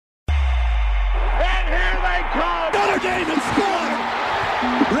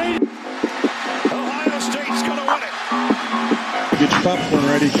Ohio State's going to win it. Get your popcorn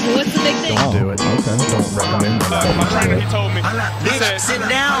ready. What's the big thing? Don't do it. Okay. Don't recommend that. My trainer, he told me. He said, Sit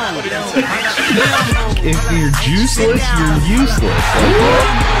down. If you're juiceless, you're useless.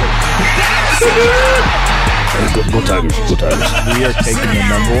 Go Tigers. Go Tigers. We are taking the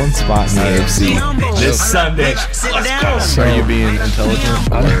 #1 spot in the AFC this Sunday. Sit down. So are you being intelligent?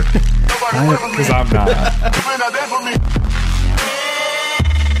 Because I'm not.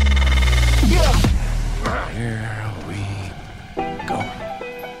 Here we go.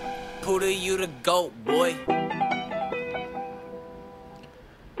 Pull you the goat, boy.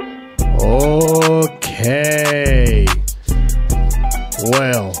 Okay.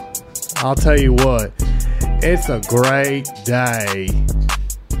 Well, I'll tell you what. It's a great day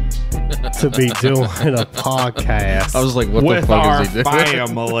to be doing a podcast. I was like, what the fuck is he doing?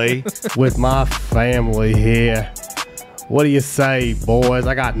 Family. With my family here. What do you say, boys?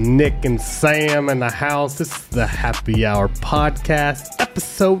 I got Nick and Sam in the house. This is the Happy Hour Podcast,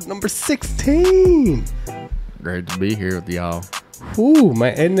 episode number 16. Great to be here with y'all. Ooh,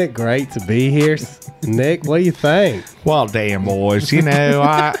 man, isn't it great to be here? Nick, what do you think? Well, damn, boys. You know,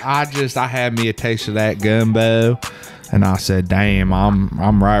 I had me a taste of that gumbo, and I said, damn,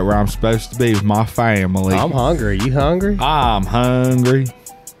 I'm right where I'm supposed to be with my family. I'm hungry. You hungry? I'm hungry.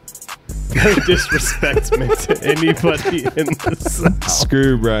 No disrespect meant to anybody in the South.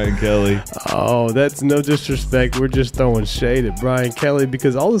 Screw Brian Kelly. Oh, that's no disrespect. We're just throwing shade at Brian Kelly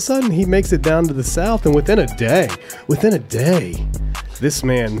because all of a sudden he makes it down to the South, and within a day, this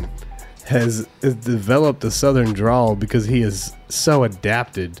man has developed a Southern drawl because he is so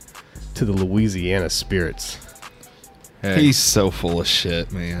adapted to the Louisiana spirits. Hey, He's so full of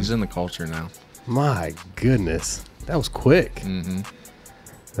shit, man. he's in the culture now. My goodness, that was quick. Mm-hmm.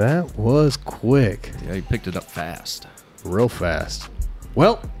 That was quick. Yeah, he picked it up fast. Real fast.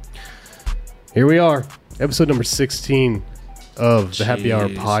 Well, here we are. Episode number 16 of the Happy Hour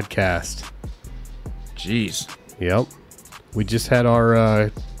Jeez. Podcast. Jeez. Yep. We just had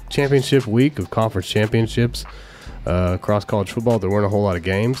our championship week of conference championships across college football. There weren't a whole lot of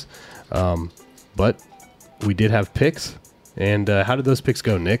games. But we did have picks. And how did those picks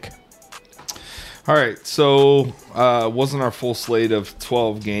go, Nick? All right, so wasn't our full slate of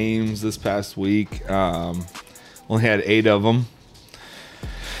 12 games this past week. Only had 8 of them.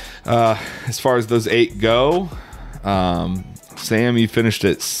 As far as those 8 go, Sam, you finished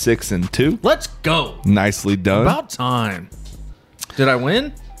at 6-2. Let's go. Nicely done. About time. Did I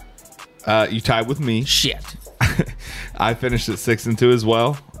win? You tied with me. Shit. I finished at 6-2 as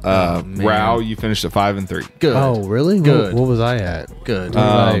well. man. Rao, you finished at 5-3. Good. Oh, really? Good. What was I at? Good.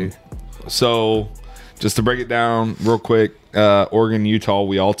 So, just to break it down real quick, Oregon, Utah,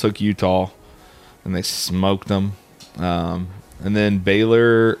 we all took Utah, and they smoked them. And then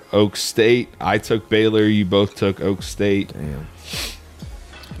Baylor, Oak State, I took Baylor, you both took Oak State. Damn.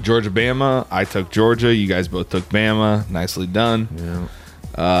 Georgia, Bama, I took Georgia, you guys both took Bama. Nicely done. Yeah.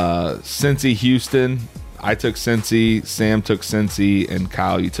 Cincy, Houston, I took Cincy, Sam took Cincy, and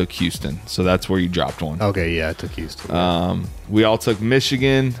Kyle, you took Houston. So that's where you dropped one. Okay, yeah, I took Houston. We all took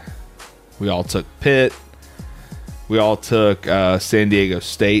Michigan. We all took Pitt. We all took San Diego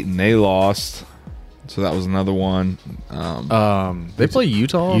State, and they lost. So that was another one. They play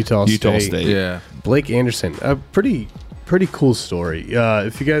Utah? Utah State. Yeah. Blake Anderson, a pretty cool story.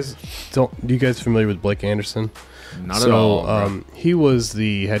 If you guys you guys familiar with Blake Anderson? Not at all. Bro. He was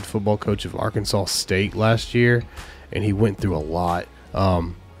the head football coach of Arkansas State last year, and he went through a lot.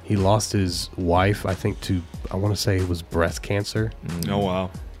 He lost his wife, I think, I want to say it was breast cancer. Oh, wow.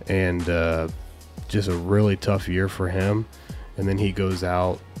 And just a really tough year for him. And then he goes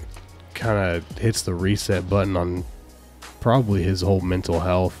out, kind of hits the reset button on probably his whole mental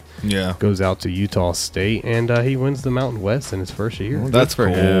health. Yeah. Goes out to Utah State, and he wins the Mountain West in his first year. Well, That's for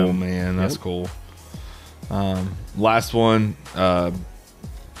cool, him. man. That's cool. Last one,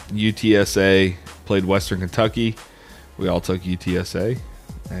 UTSA played Western Kentucky. We all took UTSA.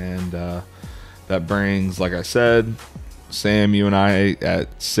 And that brings, like I said, Sam, you and I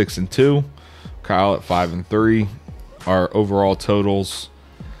at 6-2. Kyle at 5-3. Our overall totals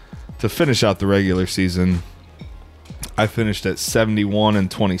to finish out the regular season, I finished at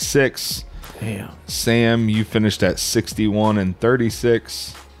 71-26. Damn. Sam, you finished at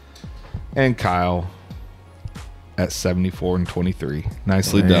 61-36. And Kyle at 74-23.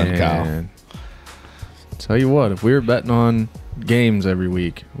 Nicely done, Kyle. Man. Tell you what, if we were betting on games every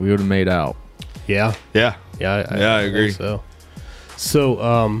week, we would have made out. Yeah. Yeah. Yeah, I agree. think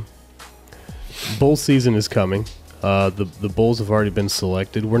so, bowl season is coming. The Bulls have already been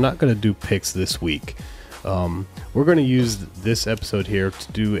selected. We're not going to do picks this week. We're going to use this episode here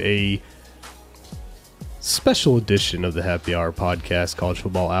to do a special edition of the Happy Hour podcast, College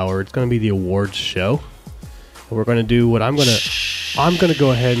Football Hour. It's going to be the awards show. And we're going to do what I'm going to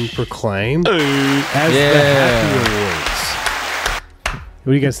go ahead and proclaim as the Happy Awards.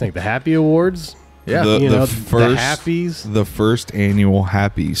 What do you guys think? The Happy Awards? Yeah. The Happies. The first annual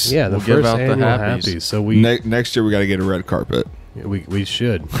Happies. Yeah, the We'll give first out the annual Happies. Happies. So we Next year we got to get a red carpet. we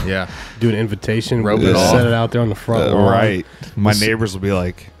should Yeah. do an invitation. Rope We'll it off. set it out there on the front lawn. Right. My neighbors will be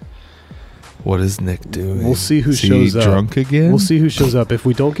like, "What is Nick doing? We'll see who Is he shows up. drunk again?" We'll see who shows up. If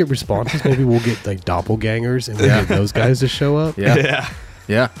we don't get responses, maybe we'll get like doppelgangers and we'll get those guys to show up. Yeah.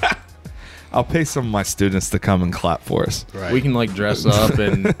 Yeah. I'll pay some of my students to come and clap for us. Right. We can like dress up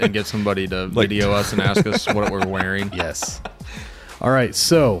and get somebody to video us and ask us what we're wearing. Yes. All right.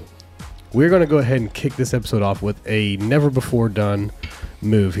 So we're going to go ahead and kick this episode off with a never before done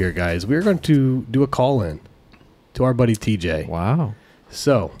move here, guys. We're going to do a call in to our buddy TJ. Wow.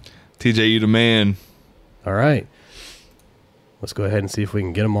 So, TJ, you the man. all right. Let's go ahead and see if we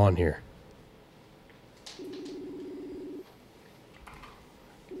can get him on here.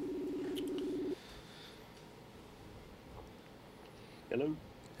 Hello.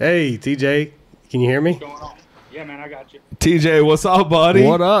 Hey, TJ, can you hear me? What's going on? Yeah, man, I got you. TJ, what's up, buddy?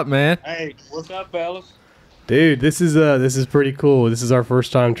 What up, man? Hey, what's up, fellas? Dude, this is pretty cool. This is our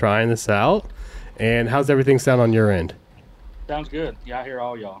first time trying this out. And how's everything sound on your end? Sounds good. Yeah, I hear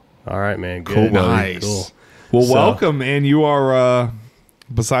all y'all. All right, man. Good. Cool, buddy. Nice. Cool. Well, So- welcome, man. You are,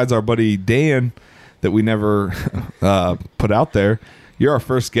 besides our buddy Dan, that we never put out there, you're our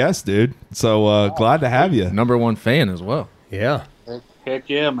first guest, dude. So glad to have you. Number one fan as well. Yeah. Heck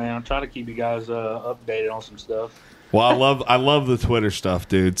yeah, man. I'm trying to keep you guys updated on some stuff. Well, I love the Twitter stuff,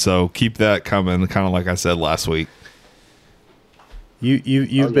 dude. So keep that coming. Kind of like I said last week.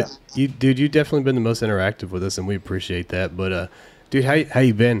 You've Oh, been dude, you've definitely been the most interactive with us and we appreciate that. But dude, how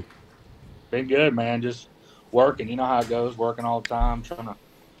you been? Been good, man. Just working. You know how it goes. Working all the time. Trying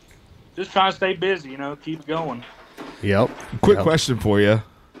to stay busy. You know, keep going. Yep. Quick Yep. question for you.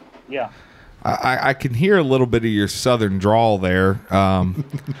 Yeah. I can hear a little bit of your southern drawl there.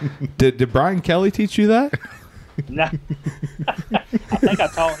 Did Brian Kelly teach you that? Nah. I think I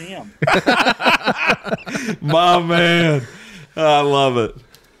taught him. My man. I love it.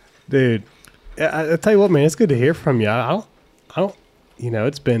 Dude. I tell you what, man, it's good to hear from you. I don't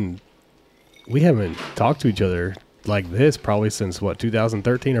it's been we haven't talked to each other like this probably since what,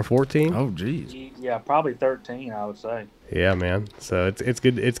 2013 or 14? Oh, geez. Yeah, probably 13, I would say. Yeah, man. So it's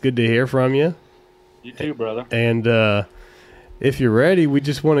good to hear from you. You too, brother. And if you're ready, we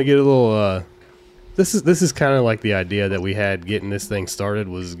just want to get a little. This is kind of like the idea that we had getting this thing started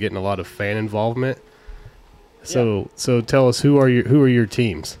was getting a lot of fan involvement. So tell us who are your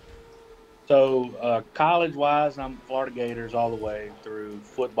teams? So college-wise, I'm Florida Gators all the way through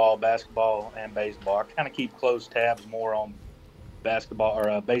football, basketball, and baseball. I kind of keep close tabs more on basketball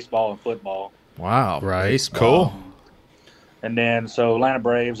or baseball and football. Wow. Right. Baseball. Cool. And then, so Atlanta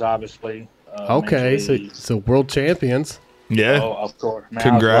Braves, obviously. Okay, Major League. so world champions. Yeah. Oh, of course. Man,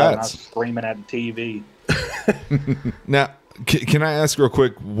 Congrats. I was screaming at the TV. Now, can I ask real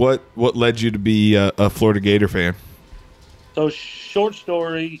quick, what led you to be a Florida Gator fan? So, short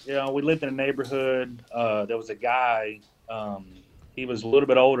story, we lived in a neighborhood. There was a guy, he was a little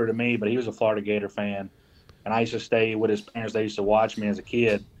bit older than me, but he was a Florida Gator fan. And I used to stay with his parents. They used to watch me as a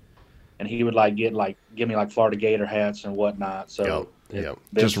kid. And he would give me Florida Gator hats and whatnot. So Yep.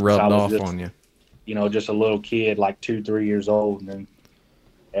 Just rubbed off on you. You know, just a little kid, 2-3 years old, and then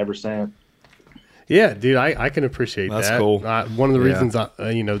ever since. Yeah, dude, I can appreciate That's that. cool. One of the reasons,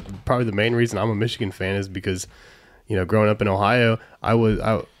 probably the main reason I'm a Michigan fan is because, growing up in Ohio, I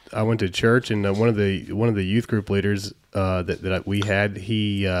went to church, and one of the youth group leaders that we had,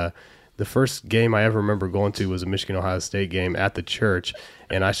 the first game I ever remember going to was a Michigan-Ohio State game at the church,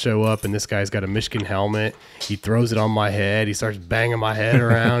 and I show up, and this guy's got a Michigan helmet. He throws it on my head. He starts banging my head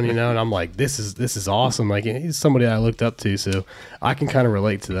around, and I'm like, this is awesome. Like, he's somebody I looked up to, so I can kind of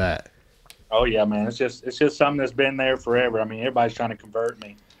relate to that. Oh yeah, man. It's just something that's been there forever. I mean, everybody's trying to convert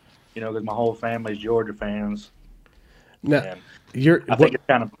me, because my whole family's Georgia fans. Now, And I think it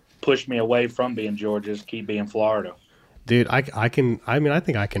kind of pushed me away from being Georgia to keep being Florida. dude, I think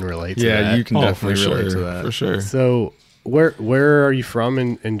I can relate to Yeah, that. you can definitely relate to that. For sure. So, where are you from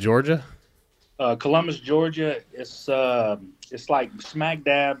in Georgia? Columbus, Georgia. It's like smack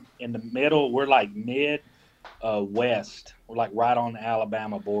dab in the middle. We're like mid west. We're like right on the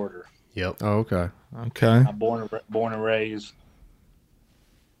Alabama border. Yep. Oh, okay. Okay. I'm born and raised.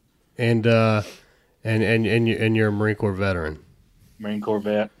 And you're a Marine Corps veteran. Marine Corps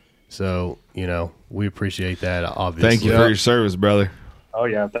vet. So, we appreciate that, obviously. Thank you for your service, brother. Oh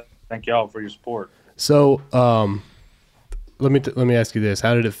yeah, thank y'all for your support. So, let me ask you this: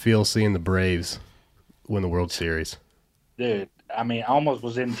 how did it feel seeing the Braves win the World Series? Dude, I mean, I almost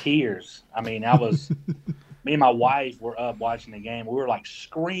was in tears. I mean, I was. Me and my wife were up watching the game. We were like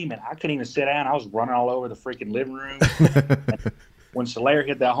screaming. I couldn't even sit down. I was running all over the freaking living room. When Soler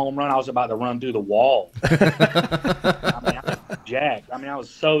hit that home run, I was about to run through the wall. I mean, I was jacked. I mean, I was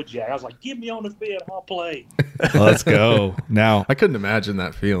so jacked. I was like, "Get me on the field. I'll play." Let's go. Now, I couldn't imagine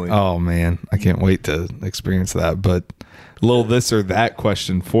that feeling. oh, man. I can't wait to experience that. But a little this or that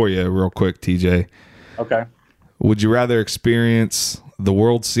question for you real quick, TJ. Okay. Would you rather experience the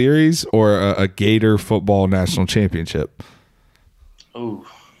World Series or a Gator football national championship? Ooh.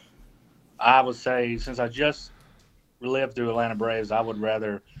 I would say, since I just lived through Atlanta Braves, I would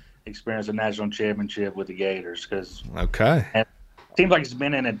rather experience a national championship with the Gators because Okay. it seems like it's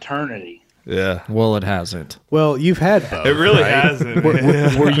been an eternity. Yeah. Well, it hasn't. Well, you've had both. It really right? hasn't.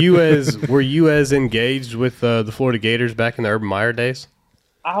 Were you as engaged with the Florida Gators back in the Urban Meyer days?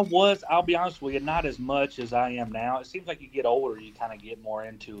 I'll be honest with you, not as much as I am now. It seems like you get older, you kind of get more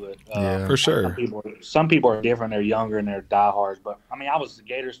into it. Yeah. For sure. Some people are different. They're younger and they're diehards. But, I mean, I was a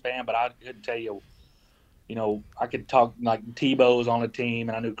Gators fan, but I couldn't tell you, I could talk like Tebow was on the team,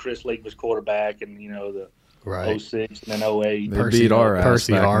 and I knew Chris Leak was quarterback, and, the Right. 06 and then 08. They beat our ass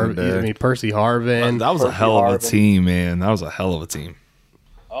Percy back in the Harvin. day. I mean, Percy Harvin. That was a Percy hell of a Harvin. team, man. That was a hell of a team.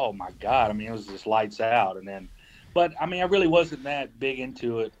 Oh, my God. I mean, it was just lights out. And then, but, I mean, I really wasn't that big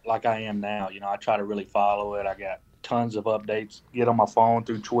into it like I am now. I try to really follow it. I got tons of updates, get on my phone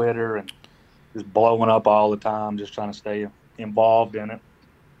through Twitter and just blowing up all the time, just trying to stay involved in it.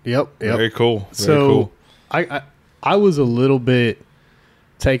 Yep. Very cool. Very So cool. I was a little bit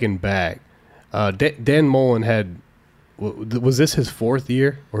taken back. Dan Mullen was this his fourth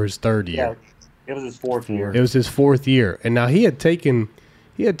year or his third year? Yeah, it was his fourth year. It was his fourth year, and now he had taken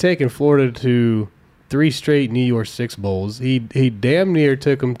Florida to 3 straight New Year's Six bowls. He damn near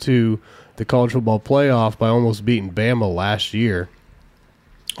took them to the college football playoff by almost beating Bama last year.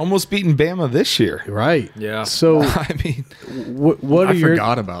 Almost beating Bama this year. Right. Yeah. So I mean, what are I your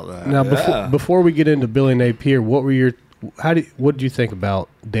forgot about that. now before we get into Billy Napier? What did you think about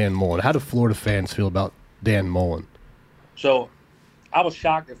Dan Mullen? How do Florida fans feel about Dan Mullen? So I was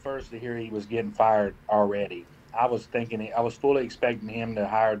shocked at first to hear he was getting fired already. I was fully expecting him to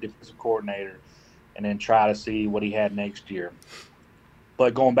hire a defensive coordinator and then try to see what he had next year.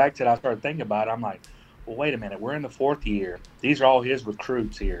 But going back to that, I started thinking about it. I'm like, well, wait a minute. We're in the fourth year. These are all his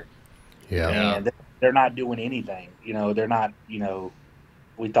recruits here. Yeah. And they're not doing anything. They're not,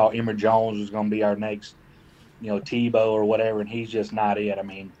 we thought Emory Jones was going to be our next, Tebow or whatever, and he's just not it. I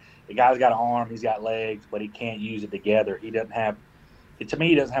mean, the guy's got an arm, he's got legs, but he can't use it together. He doesn't have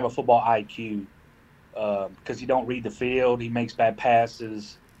a football IQ because he don't read the field. He makes bad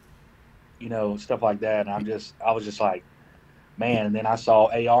passes, stuff like that. And I was just like, man. And then I saw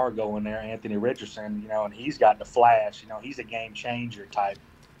AR go in there, Anthony Richardson, and he's got the flash. He's a game changer type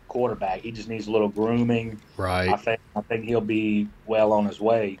quarterback. He just needs a little grooming. Right. I think he'll be well on his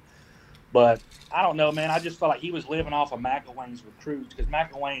way. But I don't know, man. I just felt like he was living off of McElwain's recruits because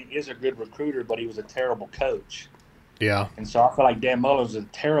McElwain is a good recruiter, but he was a terrible coach. Yeah. And so I feel like Dan Mullen was a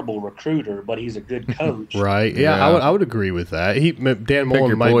terrible recruiter, but he's a good coach. Right. Yeah, Yeah. I would agree with that. Dan Mullen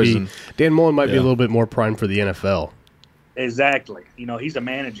your might poison. be a little bit more primed for the NFL. Exactly. He's a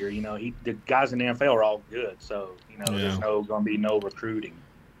manager. The guys in the NFL are all good. So, there's going to be no recruiting.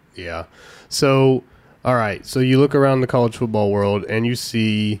 Yeah. So, all right. So you look around the college football world and you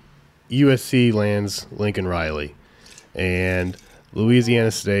see USC lands Lincoln Riley and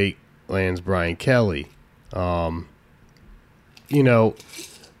Louisiana State lands Brian Kelly. Those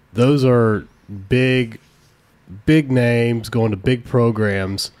are big names going to big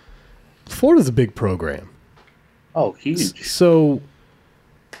programs. Florida's a big program. Oh, huge. So,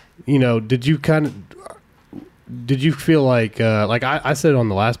 did you feel like I said on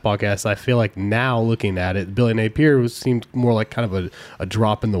the last podcast, I feel like now looking at it, Billy Napier seemed more like kind of a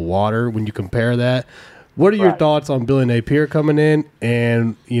drop in the water when you compare that. What are your thoughts on Billy Napier coming in?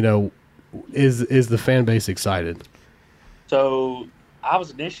 And, is the fan base excited? So I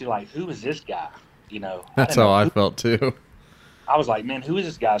was initially like, who is this guy? That's how I felt too. I was like, man, who is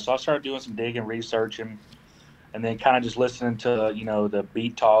this guy? So I started doing some digging, researching, and then kind of just listening to, the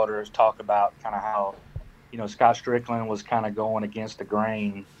beat talkers talk about kind of how, Scott Strickland was kind of going against the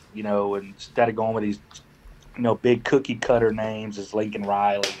grain, and instead of going with these, big cookie cutter names as Lincoln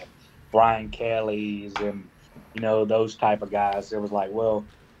Riley and Brian Kelly's and, those type of guys. It was like, well,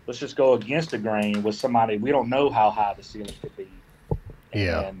 let's just go against the grain with somebody. We don't know how high the ceiling could be.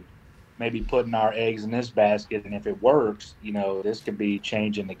 Yeah. And maybe putting our eggs in this basket, and if it works, this could be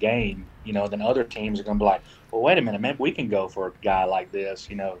changing the game. Then other teams are going to be like, well, wait a minute, maybe we can go for a guy like this.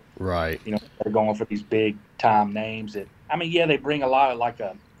 Right. They're going for these big time names that, yeah, they bring a lot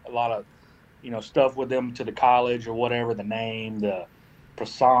of stuff with them to the college or whatever, the name, the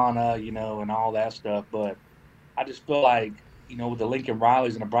persona, and all that stuff. But I just feel like, with the Lincoln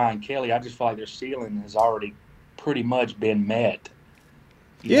Rileys and the Brian Kelly, I just feel like their ceiling has already pretty much been met.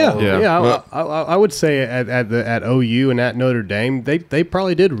 I would say at OU and at Notre Dame, they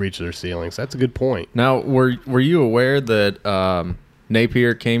probably did reach their ceilings. That's a good point. Now, were you aware that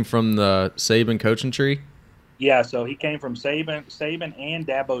Napier came from the Saban coaching tree? Yeah, so he came from Saban and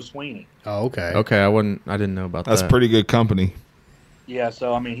Dabo Swinney. Oh, okay. Okay, I didn't know about that. That's pretty good company. Yeah,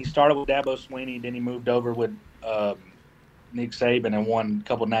 so he started with Dabo Swinney, then he moved over with Nick Saban and won a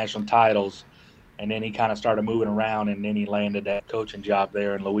couple national titles, and then he kind of started moving around, and then he landed that coaching job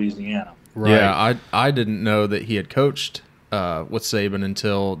there in Louisiana. Right. Yeah, I didn't know that he had coached with Saban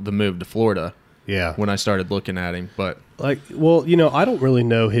until the move to Florida. Yeah, when I started looking at him, but I don't really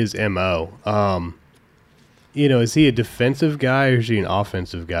know his MO. Is he a defensive guy or is he an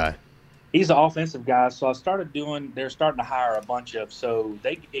offensive guy? He's an offensive guy. So they're starting to hire a bunch of, so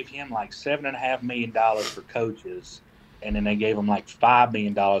they gave him like $7.5 million for coaches, and then they gave him like $5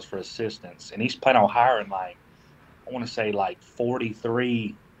 million for assistants. And he's planning on hiring I want to say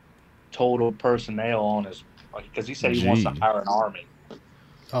 43 total personnel on his, because he said he wants to hire an army.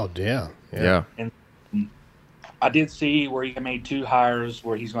 Oh, yeah. And I did see where he made 2 hires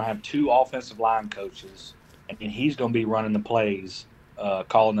where he's going to have 2 offensive line coaches, and he's going to be running the plays,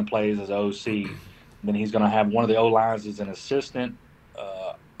 calling the plays as OC. And then he's going to have one of the O-lines as an assistant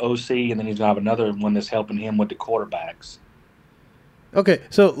OC, and then he's going to have another one that's helping him with the quarterbacks. Okay,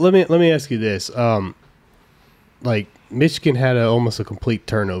 so let me ask you this. Michigan had almost a complete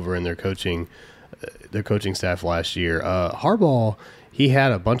turnover in their coaching staff last year. Harbaugh, he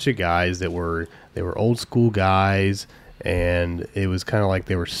had a bunch of guys that were old school guys, and it was kind of like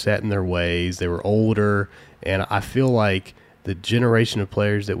they were set in their ways. They were older, and I feel like the generation of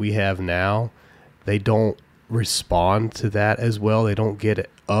players that we have now, they don't respond to that as well. They don't get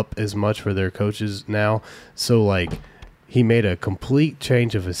up as much for their coaches now. So he made a complete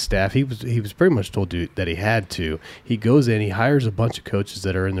change of his staff. He was pretty much told that he had to. He goes in, he hires a bunch of coaches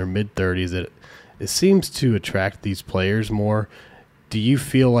that are in their mid-30s that it seems to attract these players more. Do you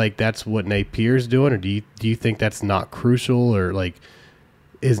feel like that's what Napier's doing, or do you think that's not crucial, or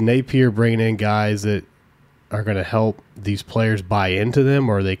is Napier bringing in guys that are going to help these players buy into them,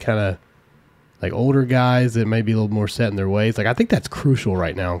 or are they kind of older guys that may be a little more set in their ways? I think that's crucial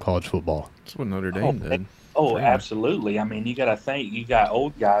right now in college football. That's what Notre Dame did. Oh, absolutely. You got to think, you got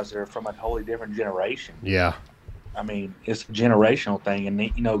old guys that are from a totally different generation. Yeah. It's a generational thing. And,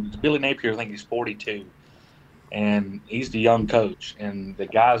 Billy Napier, I think he's 42. And he's the young coach. And the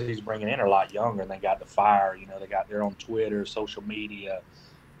guys he's bringing in are a lot younger, and they got the fire. They got their own Twitter, social media.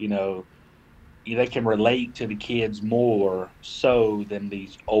 They can relate to the kids more so than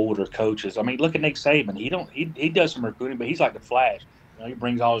these older coaches. Look at Nick Saban. He does some recruiting, but he's like the Flash. He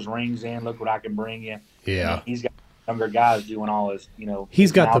brings all his rings in. Look what I can bring you. Yeah. And he's got younger guys doing all his,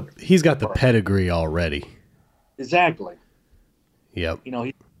 He's got the pedigree already. Exactly. Yep.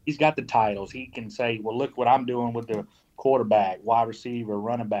 He's got the titles. He can say, well, look what I'm doing with the quarterback, wide receiver,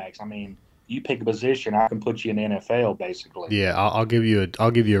 running backs. You pick a position, I can put you in the NFL, basically. Yeah, I'll give you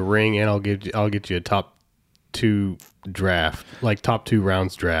a ring, and I'll get you a top 2 draft, top 2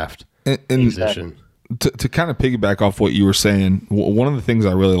 rounds draft position. To kind of piggyback off what you were saying, one of the things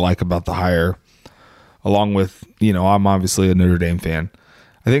I really like about the hire, along with, I'm obviously a Notre Dame fan.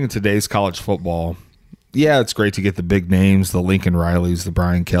 I think in today's college football, yeah, it's great to get the big names, the Lincoln Rileys, the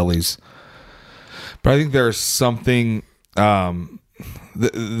Brian Kellys. But I think there's something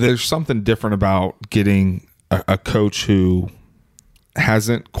different about getting a coach who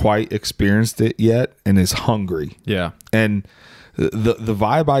hasn't quite experienced it yet and is hungry. Yeah. And the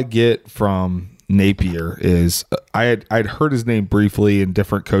vibe I get from Napier is I'd heard his name briefly in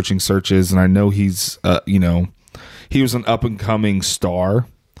different coaching searches, and I know he's he was an up and coming star,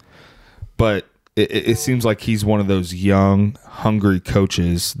 but it seems like he's one of those young, hungry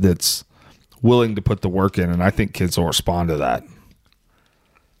coaches that's willing to put the work in, and I think kids will respond to that.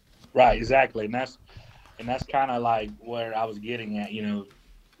 Right, exactly, and that's kind of like where I was getting at,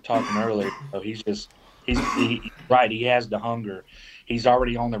 talking earlier. So he's right. He has the hunger. He's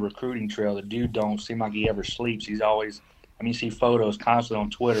already on the recruiting trail. The dude don't seem like he ever sleeps. He's always, you see photos constantly on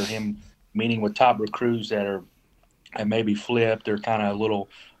Twitter, him meeting with top recruits that are maybe flipped or kind of a little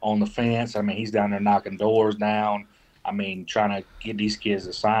on the fence. He's down there knocking doors down, I mean, trying to get these kids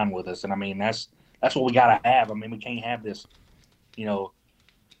to sign with us. And I mean, that's what we got to have. I mean, we can't have this,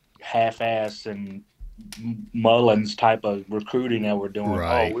 half-ass and Mullins type of recruiting that we're doing.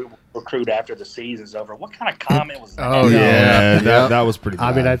 Right. Oh, we recruit after the season's over. What kind of comment was that? Oh, Yeah, yeah. that was pretty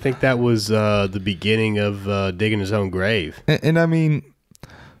bad. I mean, I think that was the beginning of digging his own grave. And I mean,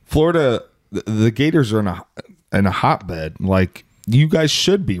 Florida, the Gators are in a hotbed. Like, you guys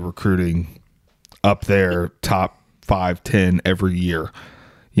should be recruiting up there top 5, 10 every year.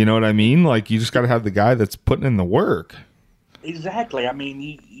 You know what I mean? Like, you just got to have the guy that's putting in the work. Exactly. I mean,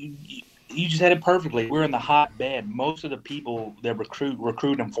 you just had it perfectly. We're in the hotbed. Most of the people that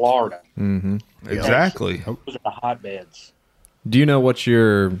recruit in Florida. Mm-hmm. Exactly. Those are the hotbeds. Do you know what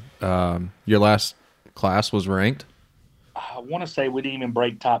your last class was ranked? I want to say we didn't even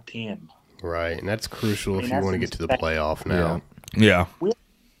break top 10. Right, and that's crucial if you that's want to get to the insane. playoff now. Yeah.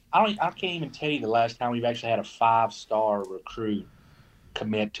 I can't even tell you the last time we've actually had a 5-star recruit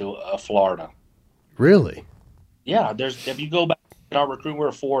commit to Florida. Really? Yeah, if you go back to our recruit, we're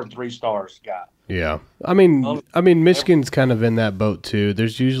a 4 and 3 stars guy. Yeah. I mean, Michigan's kind of in that boat too.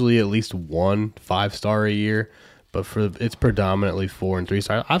 There's usually at least one 5-star a year, but it's predominantly 4 and 3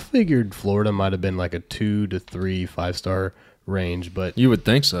 star. I figured Florida might have been like a 2 to 3 5-star range, but You would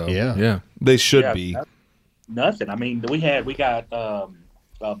think so. Yeah. They should be. Nothing. I mean, we got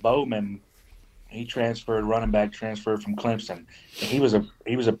Bowman. He running back transferred from Clemson. And he was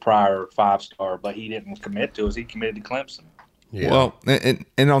a prior 5-star, but he didn't commit to us. He committed to Clemson. yeah. Well, and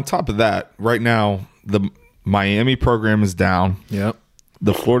on top of that, right now, the Miami program is down. Yep.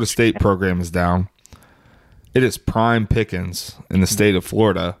 The Florida State program is down. It is prime pickings in the state of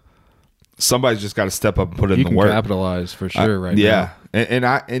Florida. Somebody's just got to step up and put in You the can work. capitalize for sure right Yeah.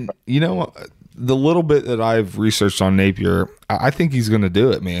 now. And you know, the little bit that I've researched on Napier, I think he's going to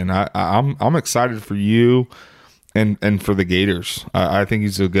do it, man. I'm excited for you and for the Gators. I think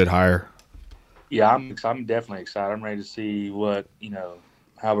he's a good hire. Yeah, I'm definitely excited. I'm ready to see what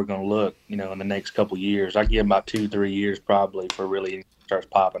how we're going to look in the next couple of years. I give him about 2-3 years probably for really starts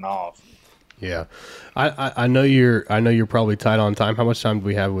popping off. Yeah. I know you're probably tight on time. How much time do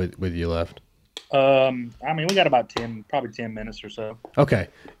we have with you left? I mean, we got about 10 minutes or so. Okay.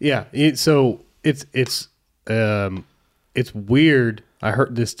 Yeah. So it's weird. I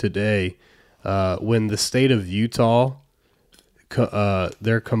heard this today. When the state of Utah,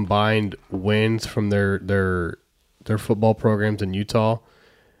 their combined wins from their football programs in Utah.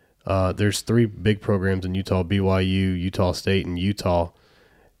 There's 3 big programs in Utah: BYU, Utah State, and Utah.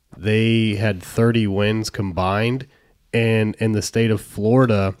 They had 30 wins combined, and in the state of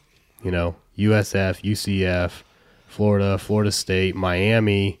Florida, USF, UCF, Florida State,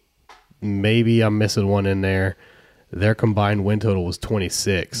 Miami, maybe I'm missing one in there. Their combined win total was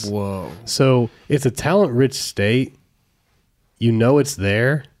 26. Whoa. So it's a talent-rich state. It's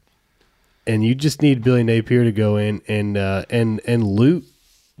there, and you just need Billy Napier to go in and loot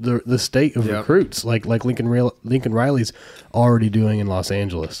the state of recruits like Lincoln Riley's already doing in Los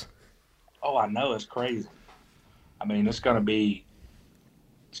Angeles. Oh, I know, it's crazy. I mean, it's going to be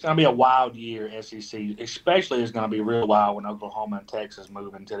a wild year, SEC. Especially, it's going to be real wild when Oklahoma and Texas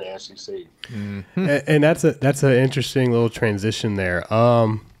move into the SEC. Mm-hmm. And that's an interesting little transition there.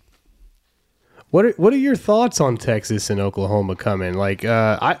 What are your thoughts on Texas and Oklahoma coming?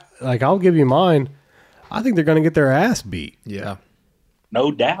 I'll give you mine. I think they're going to get their ass beat. Yeah. No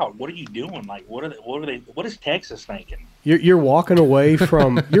doubt. What are you doing? Like, what is Texas thinking? You're walking away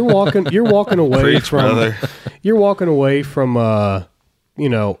from Preach, brother. you're walking away from a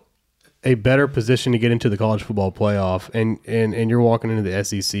better position to get into the college football playoff, and you're walking into the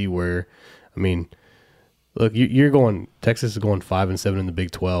SEC where, I mean, look, Texas is going 5-7 in the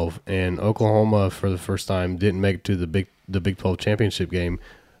Big 12, and Oklahoma for the first time didn't make it to the Big 12 championship game.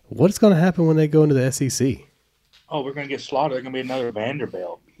 What's going to happen when they go into the SEC? Oh, we're going to get slaughtered. They're going to be another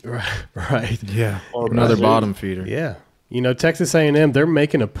Vanderbilt. Right. Yeah. Or Another Mizzou. bottom feeder. Yeah. Texas A&M, they're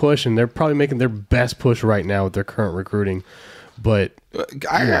making a push, and they're probably making their best push right now with their current recruiting. But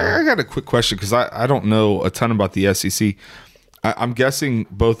I got a quick question because I don't know a ton about the SEC. I'm guessing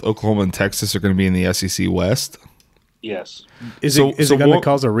both Oklahoma and Texas are going to be in the SEC West. Yes. is it going to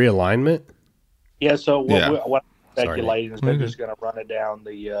cause a realignment? Yeah, so what I'm Sorry, speculating is they're just going to run it down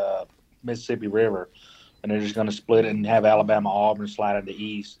the Mississippi River, and they're just going to split it and have Alabama, Auburn slide in the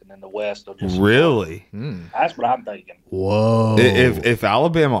East, and then the West will just Really? That's what I'm thinking. Whoa. If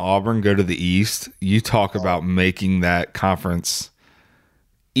Alabama, Auburn go to the East, you talk about making that conference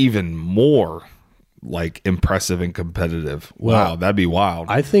even more like impressive and competitive. Well, Wow, that'd be wild.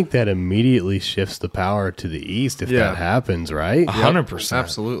 I think that immediately shifts the power to the East if Yeah. that happens, right? 100%.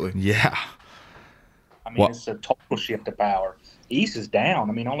 Absolutely. Yeah. I mean, Well- it's a total shift of power. East is down.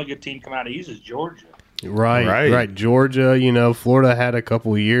 I mean, only good team coming out of East is Georgia. Right. Georgia, Florida had a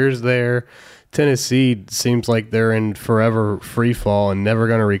couple years there. Tennessee seems like they're in forever free fall and never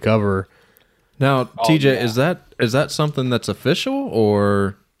going to recover. Now, Oh, TJ, yeah. is that something that's official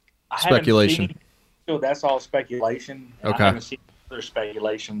or I haven't speculation? seen- so that's all speculation. And Okay. I haven't seen other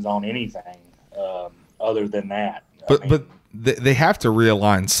speculations on anything other than that. But they have to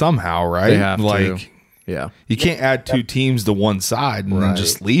realign somehow, right? They have like, to. Yeah. you can't add two teams to one side and then Right.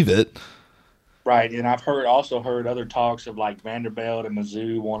 just leave it. Right, and I've also heard other talks of like Vanderbilt and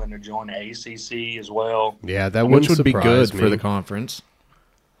Mizzou wanting to join the ACC as well. Yeah, that Which wouldn't would be good surprise me. for the conference.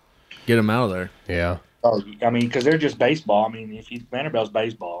 Get them out of there. Yeah. Oh, I mean, because they're just baseball. I mean, Vanderbilt's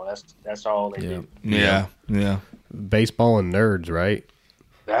baseball, that's all they do. Yeah. Baseball and nerds, right?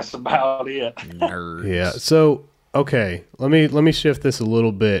 That's about it. Nerds. Yeah. So, okay, let me shift this a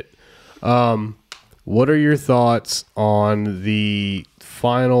little bit. What are your thoughts on the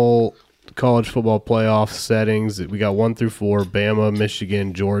final college football playoff settings? We got 1 through 4: Bama,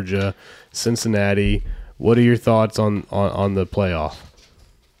 Michigan, Georgia, Cincinnati. What are your thoughts on the playoff?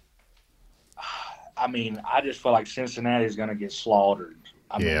 I mean, I just feel like Cincinnati is going to get slaughtered.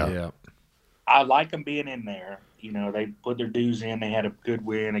 I mean, Yeah. I like them being in there. They put their dues in. They had a good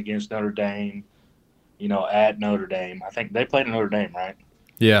win against Notre Dame. At Notre Dame. I think they played in Notre Dame, right?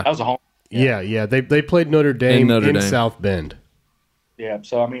 Yeah. That was a home. Yeah. They played Notre Dame in South Bend. Yeah,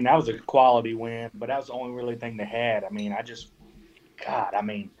 so I mean that was a quality win, but that was the only really thing they had. I mean, I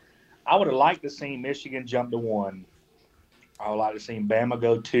would have liked to see Michigan jump to 1. I would like to see Bama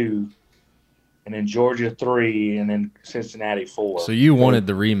go 2, and then Georgia 3, and then Cincinnati 4. So you wanted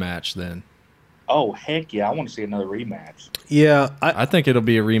the rematch then? Oh heck yeah, I want to see another rematch. Yeah, I think it'll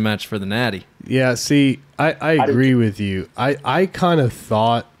be a rematch for the Natty. Yeah, see, I agree with you. I kind of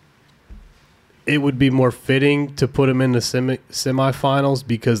thought it would be more fitting to put them in the semifinals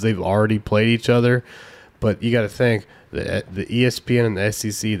because they've already played each other. But you got to think the ESPN and the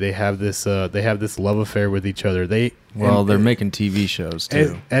SEC, they have this love affair with each other. They're making TV shows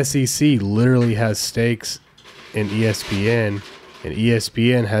too. SEC literally has stakes in ESPN, and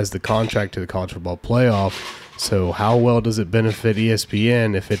ESPN has the contract to the college football playoff. So how well does it benefit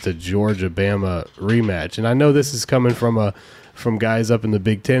ESPN if it's a Georgia-Bama rematch? And I know this is coming from guys up in the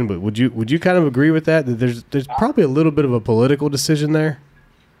Big Ten, but would you kind of agree with that? That there's probably a little bit of a political decision there.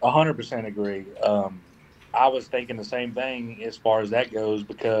 100% agree. I was thinking the same thing as far as that goes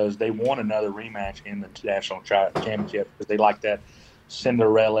because they want another rematch in the national championship because they like that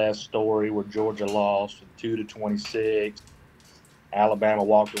Cinderella story where Georgia lost from 2-26, Alabama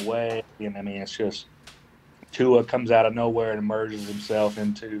walked away, and I mean it's just Tua comes out of nowhere and emerges himself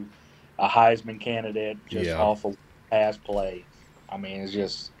into a Heisman candidate just off of pass play. I mean it's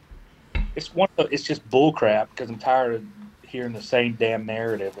just bull crap because I'm tired of hearing the same damn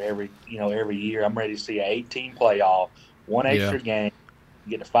narrative every year. I'm ready to see an 18 playoff, one extra game,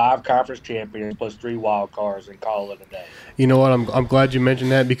 get the 5 conference champions plus 3 wild cards and call it a day. You know what? I'm glad you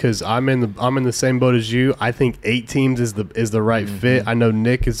mentioned that because I'm in the same boat as you. I think 8 teams is the right fit. I know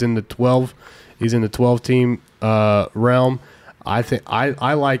Nick is in the 12. He's in the 12 team realm. I think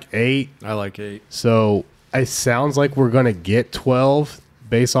I like 8. I like 8. So it sounds like we're gonna get 12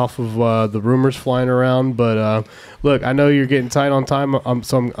 based off of the rumors flying around. But look, I know you're getting tight on time,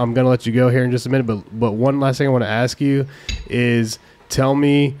 so I'm going to let you go here in just a minute. But one last thing I want to ask you is tell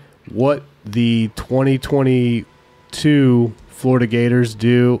me what the 2022 Florida Gators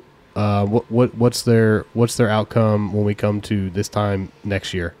do. What's their outcome when we come to this time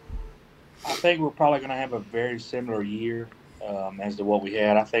next year? I think we're probably going to have a very similar year as to what we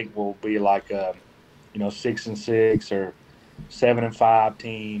had. I think we'll be like 6-6 or 7-5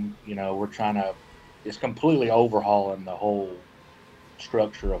 team. We're trying to it's completely overhauling the whole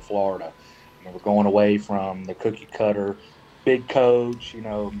structure of Florida. We're going away from the cookie cutter, big coach,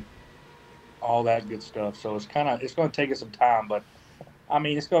 all that good stuff. So it's going to take us some time, but I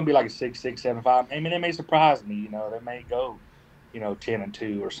mean, it's going to be like a 6-6, 7-5. I mean, it may surprise me, they may go,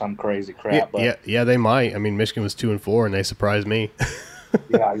 10-2 or some crazy crap. Yeah, they might. I mean, Michigan was 2-4 and they surprised me.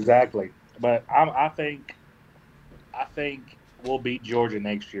 Yeah, exactly. But I think we'll beat Georgia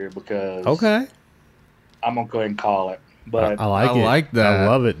next year because I'm gonna go ahead and call it. But I like that. I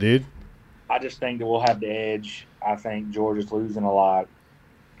love it, dude. I just think that we'll have the edge. I think Georgia's losing a lot,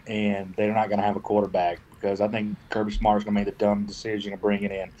 and they're not gonna have a quarterback because I think Kirby Smart's gonna make the dumb decision of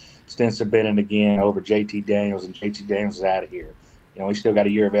bringing in Stetson Bennett again over JT Daniels, and JT Daniels is out of here. He's still got a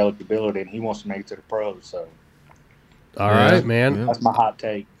year of eligibility, and he wants to make it to the pros. So, all right, man. That's my hot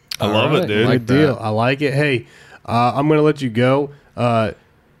take. I love it, dude. Good deal. I like it. Hey, I'm going to let you go.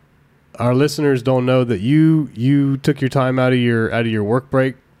 our listeners don't know that you took your time out of your work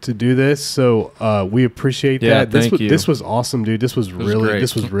break to do this, so we appreciate Yeah, that. thank you. This was awesome, dude. This was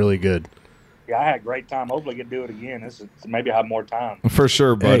really good. Yeah, I had a great time. Hopefully, I can do it again. This is maybe I have more time. For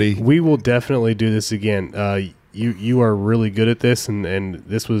sure, buddy. Hey, we will definitely do this again. You are really good at this, and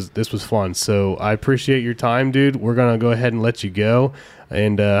this was fun. So I appreciate your time, dude. We're gonna go ahead and let you go,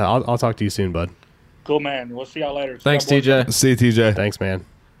 and I'll talk to you soon, bud. Cool, man. We'll see y'all later. Thanks, See y'all, boys. TJ. See you, TJ. Thanks, man.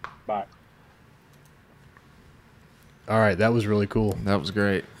 Bye. All right, that was really cool. That was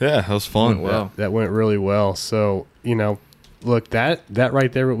great. Yeah, that was fun. Went well. That went really well. So look, that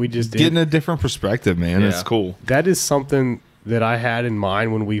right there, what we just did, Getting a different perspective, man. Yeah. It's cool. that is something that I had in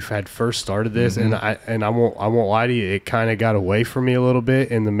mind when we had first started this, and I won't lie to you, it kind of got away from me a little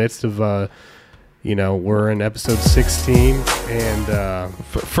bit in the midst of we're in episode 16, and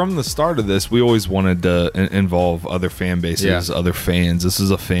From the start of this, we always wanted to involve other fan bases, other fans. This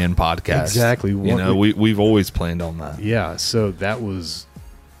is a fan podcast. Exactly. We've always planned on that. yeah, so that was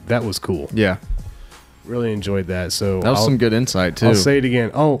cool. Yeah. Really enjoyed that. So That was some good insight, too. I'll say it again.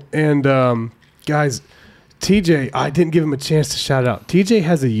 Oh, and guys, TJ, I didn't give him a chance to shout out. TJ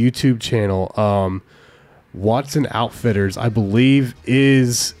has a YouTube channel. Watson Outfitters, I believe,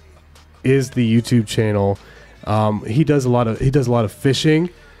 is the YouTube channel. He does a lot of fishing.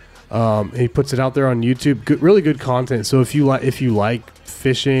 He puts it out there on YouTube. Really good content. So if you like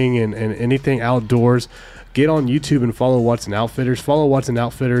fishing and anything outdoors, get on YouTube and follow Watson Outfitters. Follow Watson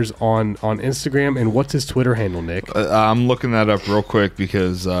Outfitters on Instagram. And what's his Twitter handle, Nick? I'm looking that up real quick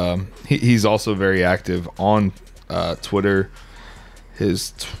because he's also very active on Twitter.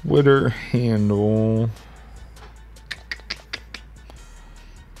 His Twitter handle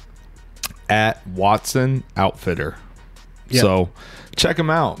at Watson Outfitter. Yep. So check him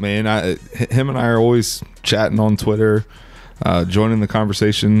out, man. Him and I are always chatting on Twitter, joining the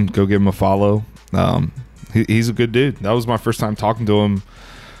conversation. Go give him a follow. He's a good dude. That was my first time talking to him.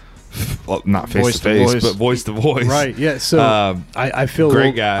 Well, not face to face, but voice to voice. Right. Yeah. So I feel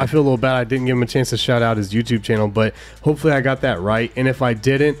great guy. I feel a little bad. I didn't give him a chance to shout out his YouTube channel, but hopefully I got that right. And if I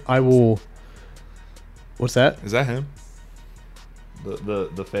didn't, I will. What's that? Is that him?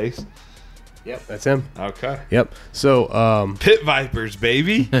 The face? Yep, that's him. Okay. Yep. So Pit Vipers,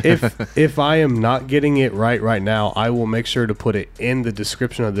 baby. if I am not getting it right now, I will make sure to put it in the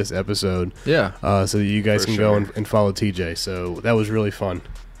description of this episode. Yeah. So that you guys For can sure. go and follow TJ. So that was really fun.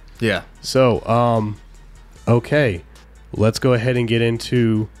 Yeah. So okay, let's go ahead and get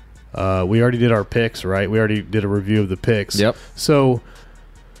into. We already did our picks, right? We already did a review of the picks. Yep. So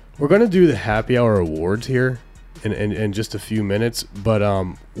we're gonna do the happy hour awards here in just a few minutes. But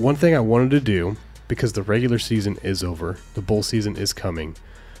one thing I wanted to do, because the regular season is over, the bowl season is coming,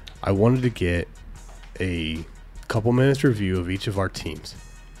 I wanted to get a couple minutes review of each of our teams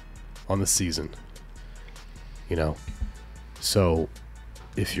on the season. So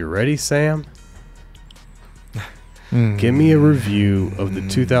if you're ready, Sam, give me a review of the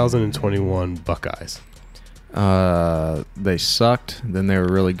 2021 Buckeyes. They sucked, then they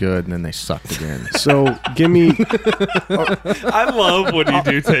were really good, and then they sucked again. So give me. I love when you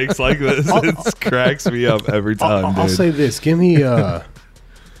do takes like this. It cracks me up every time, I'll dude. say this. Give me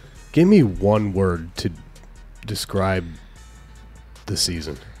one word to describe the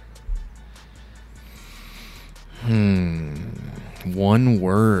season. One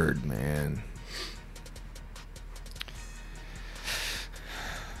word, man.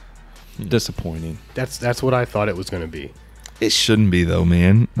 Disappointing. That's what I thought it was going to be. It shouldn't be though,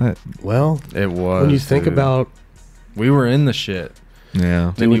 man. Well, It was. when you think dude. about, we were in the shit.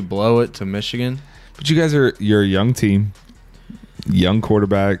 Yeah. Then you blow it to Michigan. But you're a young team, young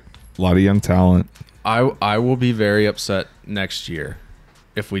quarterback, a lot of young talent. I will be very upset next year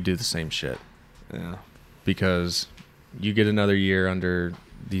if we do the same shit, Yeah. because you get another year under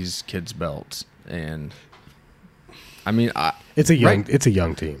these kids' belts, and I mean, it's a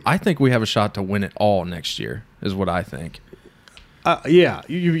young team. I think we have a shot to win it all next year. Is what I think. Yeah,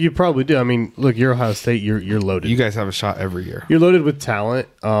 you probably do. I mean, look, you're Ohio State. You're loaded. You guys have a shot every year. You're loaded with talent.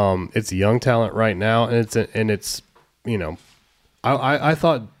 It's young talent right now, and it's I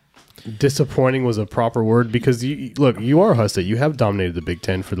thought disappointing was a proper word, because you are Ohio State. You have dominated the Big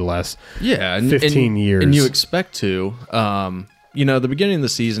Ten for the last 15 years, and you expect to. The beginning of the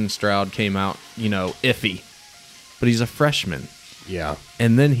season, Stroud came out iffy, but he's a freshman. Yeah.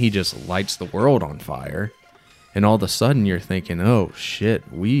 And then he just lights the world on fire. And all of a sudden you're thinking, oh, shit,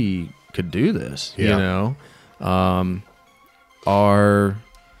 we could do this. Yeah. Our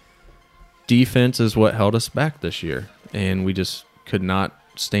defense is what held us back this year. And we just could not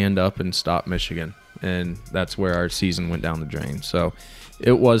stand up and stop Michigan. and that's where our season went down the drain. So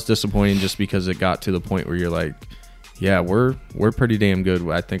it was disappointing just because it got to the point where you're like, yeah, we're pretty damn good.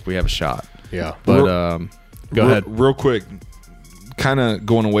 I think we have a shot. Yeah. But go ahead. Real quick, kind of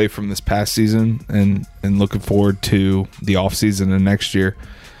going away from this past season and looking forward to the offseason and next year.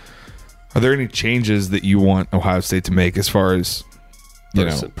 Are there any changes that you want Ohio State to make as far as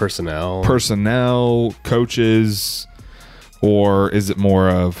personnel, coaches, or is it more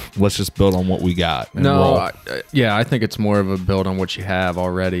of let's just build on what we got? And roll? I think it's more of a build on what you have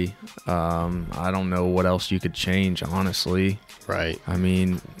already. I don't know what else you could change, honestly. Right. I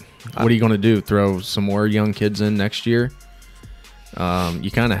mean, what are you going to do? Throw some more young kids in next year?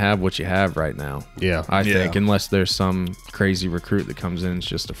 You kind of have what you have right now. Yeah. I think, unless there's some crazy recruit that comes in, it's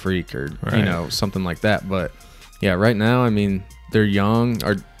just a freak or, something like that. But, yeah, right now, I mean, they're young.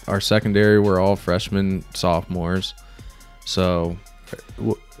 Our secondary, we're all freshmen, sophomores. So,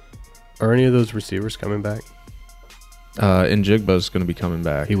 are any of those receivers coming back? Njigba's going to be coming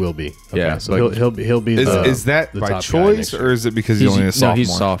back. He will be. Okay, Yeah, so he'll be. Is that the by top guy choice next year. or is it because he's only a sophomore? No,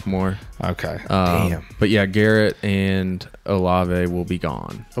 he's sophomore. Okay. Damn. But yeah, Garrett and Olave will be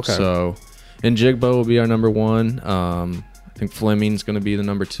gone. Okay. So, Njigba will be our number 1. I think Fleming's going to be the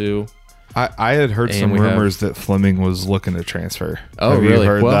number 2. I had heard some rumors that Fleming was looking to transfer. Oh, Have really?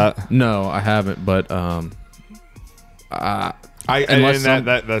 you heard that? No, I haven't. But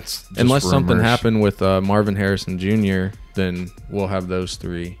unless something happened with Marvin Harrison Jr., then we'll have those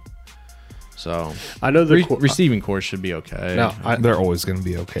 3. So I know the receiving corps should be okay. No, they're always going to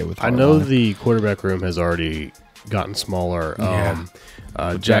be okay with. I know the quarterback room has already gotten smaller. Yeah.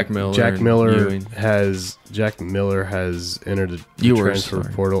 Jack Miller has entered the Ewers, transfer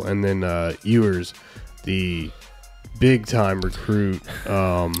portal, and then Ewers, the big time recruit,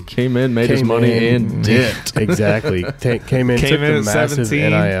 came in, made his money, and dipped. Exactly, came in, took the massive 17,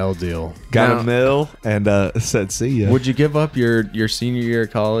 NIL deal, got a mill, and said, "See ya." Would you give up your senior year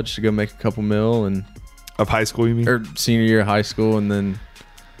of college to go make a couple mil and of high school? You mean, or senior year of high school and then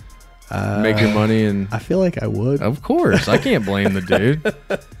make your money? And I feel like I would. Of course, I can't blame the dude.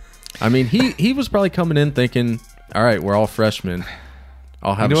 I mean, he was probably coming in thinking, "All right, we're all freshmen.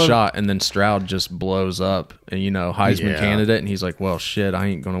 I'll have a shot," and then Stroud just blows up, and Heisman candidate, and he's like, "Well, shit, I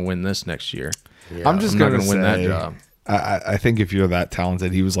ain't gonna win this next year. Yeah. I'm not gonna win that job." I think if you're that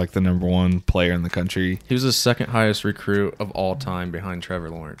talented, he was like the number 1 player in the country. He was the second highest recruit of all time behind Trevor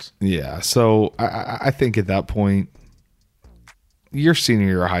Lawrence. Yeah, so I think at that point, your senior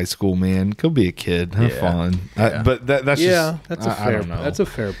year of high school, man, go be a kid, have fun. But that's just, that's a fair. I don't know. That's a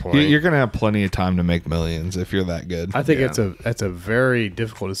fair point. You're gonna have plenty of time to make millions if you're that good. I think that's a very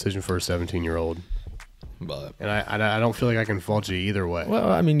difficult decision for a 17-year-old. But And I don't feel like I can fault you either way.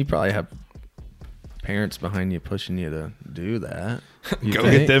 Well, I mean, you probably have parents behind you pushing you to do that. go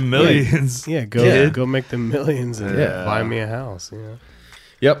get them millions. Yeah, go make them millions and buy me a house. Yeah.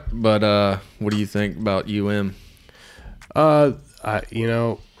 Yep. But what do you think about UM? The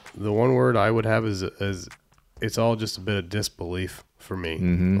one word I would have is it's all just a bit of disbelief for me.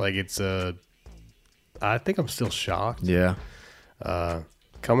 Mm-hmm. Like I think I'm still shocked. Yeah.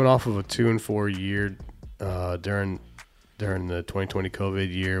 Coming off of a 2-4 year during the 2020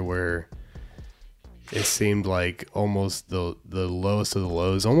 COVID year where it seemed like almost the lowest of the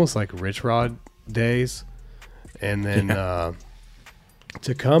lows, almost like Rich Rod days, and then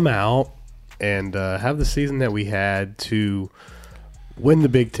to come out and have the season that we had, to win the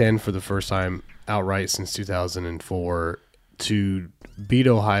Big Ten for the first time outright since 2004, to beat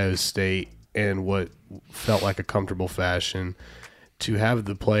Ohio State in what felt like a comfortable fashion, to have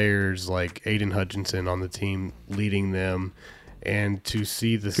the players like Aiden Hutchinson on the team leading them, and to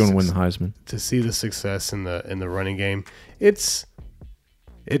see the going to win the Heisman, to see the success in the running game, it's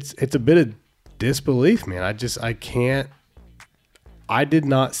a bit of disbelief, man. I can't. I did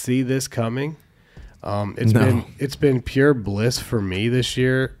not see this coming. It's been pure bliss for me this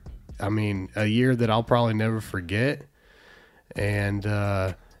year. I mean, a year that I'll probably never forget, and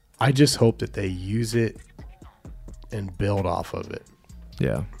I just hope that they use it and build off of it.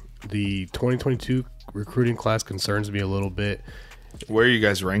 Yeah. The 2022 recruiting class concerns me a little bit. Where are you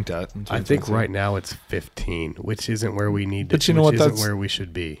guys ranked at? I think right now it's 15, which isn't where we need to. But you know what? Isn't where we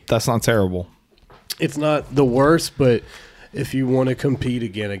should be. That's not terrible. It's not the worst, but if you want to compete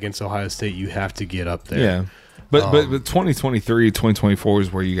again against Ohio State, you have to get up there. Yeah. But 2023, 2024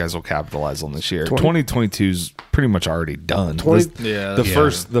 is where you guys will capitalize on this year. 2022 is pretty much already done.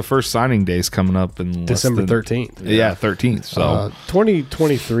 The first signing day is coming up in December 13th. Yeah, 13th. So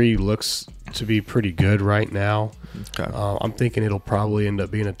 2023 looks to be pretty good right now. Okay. I'm thinking it'll probably end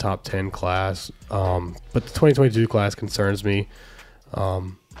up being a top 10 class. But the 2022 class concerns me.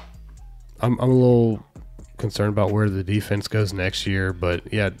 I'm a little concerned about where the defense goes next year.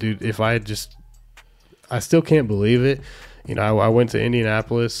 But yeah, dude, I still can't believe it. You know, I went to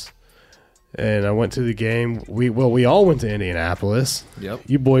Indianapolis and I went to the game. We all went to Indianapolis. Yep.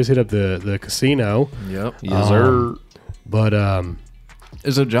 You boys hit up the casino. Yep. Yes, sir. But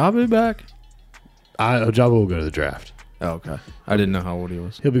Is Ojabu back? Ojabo will go to the draft. Oh, okay. I didn't know how old he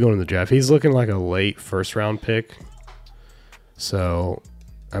was. He'll be going to the draft. He's looking like a late first round pick. So,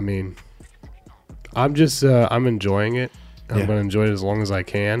 I mean, I'm just I'm enjoying it. I'm Yeah. going to enjoy it as long as I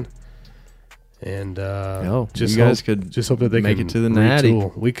can. And just you guys hope, could just hope that they make can it to the Natty.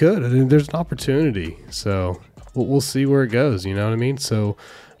 retool. We could. I mean, there's an opportunity. So we'll see where it goes. You know what I mean? So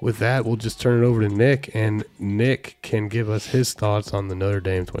with that, we'll just turn it over to Nick, and Nick can give us his thoughts on the Notre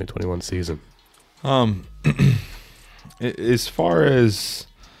Dame 2021 season. As far as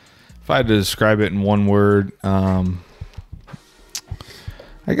if I had to describe it in one word, I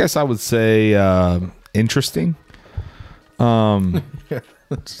guess I would say interesting. It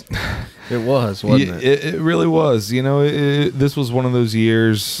was, wasn't it? It really was. You know, this was one of those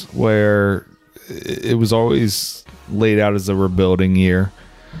years where it was always laid out as a rebuilding year.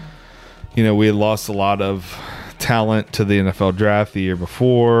 You know, we had lost a lot of talent to the NFL draft the year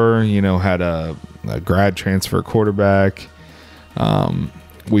before. You know, had a grad transfer quarterback.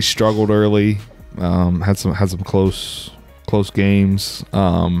 We struggled early. Had some close games.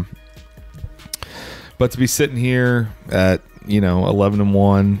 But to be sitting here at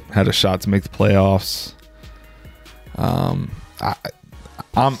 11-1, had a shot to make the playoffs. I'm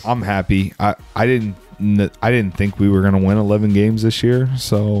happy. I didn't think we were going to win 11 games this year.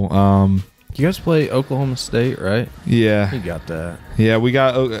 So You guys play Oklahoma State, right? yeah, You got that. yeah, we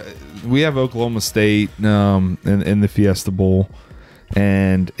have Oklahoma State in the Fiesta Bowl,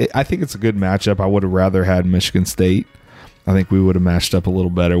 and I think it's a good matchup. I would have rather had Michigan State. I think we would have matched up a little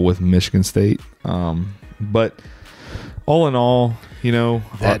better with Michigan State. But all in all,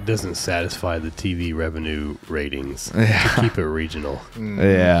 That doesn't satisfy the TV revenue ratings to keep it regional.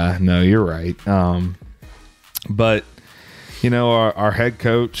 yeah, no, you're right. But our head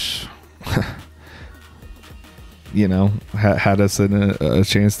coach, had us in a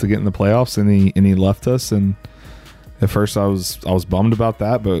chance to get in the playoffs, and he left us. And at first, I was bummed about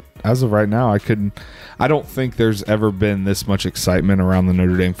that, but as of right now, I don't think there's ever been this much excitement around the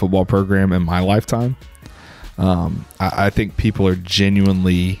Notre Dame football program in my lifetime. I think people are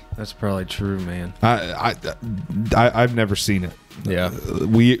genuinely. That's probably true, man. I've never seen it. Yeah,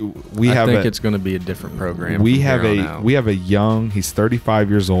 I think it's going to be a different program. We have a young. He's 35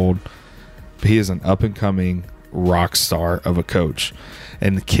 years old. But he is an up and coming rock star of a coach,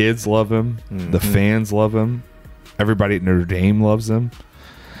 and the kids love him. The fans love him. Everybody at Notre Dame loves him.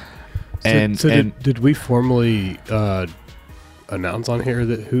 Did we formally announce on here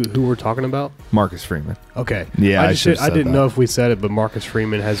that who we're talking about? Marcus Freeman. Okay. Yeah, I should've said didn't that. know if we said it, but Marcus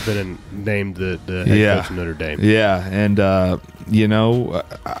Freeman has been named the head coach of Notre Dame. Yeah, and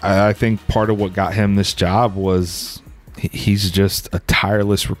I think part of what got him this job was he's just a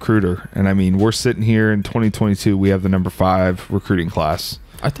tireless recruiter. And I mean, we're sitting here in 2022. We have the number 5 recruiting class.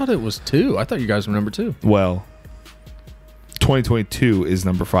 I thought it was 2. I thought you guys were number 2. Well, 2022 is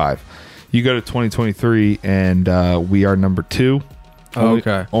number 5. You go to 2023, and we are number 2.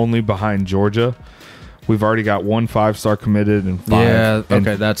 Okay. Only behind Georgia. We've already got 1 5-star committed and 5. Yeah. and-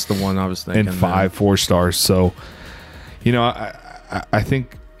 Okay, that's the one I was thinking. and 5 4-stars. So, I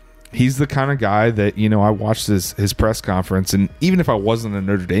think he's the kind of guy that, I watched his press conference, and even if I wasn't a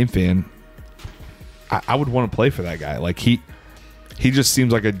Notre Dame fan, I would want to play for that guy. Like he just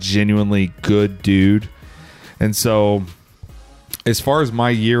seems like a genuinely good dude. And so, as far as my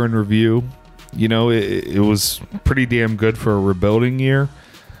year in review, it was pretty damn good for a rebuilding year.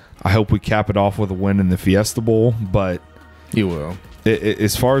 I hope we cap it off with a win in the Fiesta Bowl, but You will.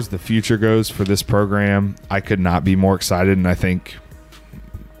 as far as the future goes for this program, I could not be more excited, and I think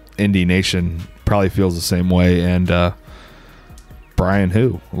Indy Nation probably feels the same way. And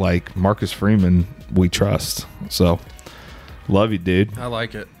Brian, Marcus Freeman, we trust. So, love you, dude. I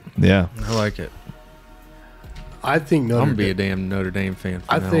like it. Yeah. I like it. I think I'm Notre gonna be a Dame. damn Notre Dame fan. From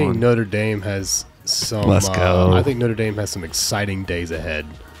I now think on. Notre Dame has some. Let's go. I think Notre Dame has some exciting days ahead,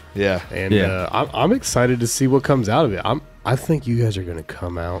 Yeah. and Yeah. I'm excited to see what comes out of it. I think you guys are going to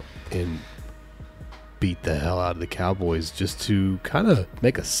come out and beat the hell out of the Cowboys just to kind of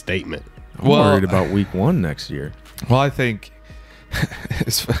make a statement. I'm Well- worried about week 1 next year. Well, I think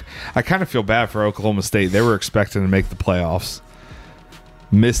I kind of feel bad for Oklahoma State. They were expecting to make the playoffs,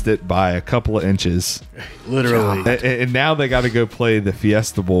 missed it by a couple of inches, Literally. and now they got to go play the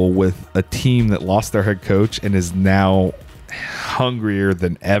Fiesta Bowl with a team that lost their head coach and is now hungrier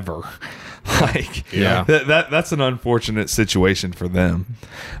than ever. Like, Yeah. that's an unfortunate situation for them.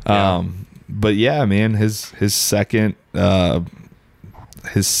 But yeah, man, his second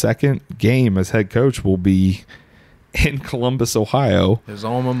game as head coach will be in Columbus, Ohio. His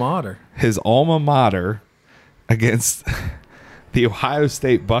alma mater. His alma mater against the Ohio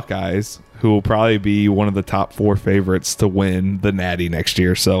State Buckeyes, who will probably be one of the top 4 favorites to win the Natty next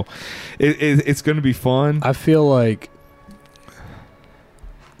year. So it's going to be fun. I feel like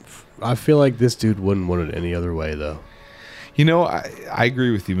this dude wouldn't want it any other way, though. You know, I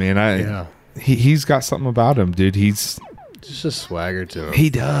agree with you, man. He's got something about him, dude. He's just a swagger to him. He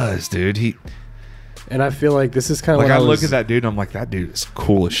does, dude. And I feel like this is kind of like I look at that dude, and I'm like, that dude is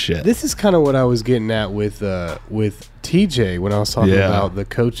cool as shit. This is kind of what I was getting at with TJ when I was talking about the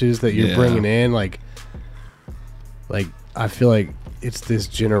coaches that you're bringing in. Like I feel like it's this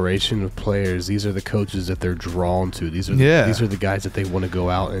generation of players. These are the coaches that they're drawn to. These are the guys that they want to go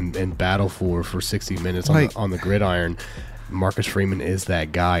out and battle for 60 minutes on the gridiron. Marcus Freeman is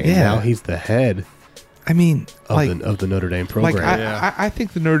that guy, and now he's the head. I mean, of the Notre Dame program. I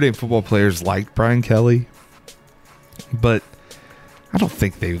think the Notre Dame football players liked Brian Kelly, but I don't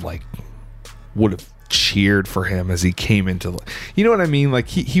think they would have cheered for him as he came into. You know what I mean? Like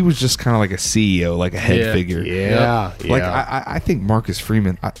he was just kind of like a CEO, like a head figure. Yeah. Like I think Marcus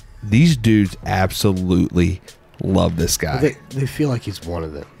Freeman. These dudes absolutely love this guy. They feel like he's one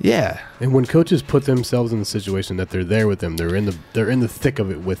of them. Yeah. And when coaches put themselves in the situation that they're there with them, they're in the thick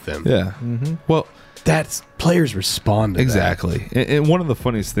of it with them. Yeah. Mm-hmm. Well. That's players respond to exactly. And one of the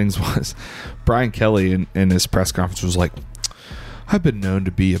funniest things was Brian Kelly in his press conference was like, I've been known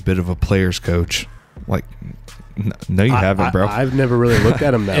to be a bit of a player's coach. Like, no, you haven't, bro. I've never really looked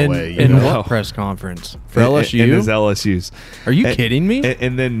at him that way. In what press conference? For LSU? In his LSU's. Are you kidding me?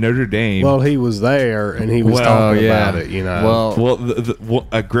 And then Notre Dame. Well, he was there, and he was talking about it, you know. Well,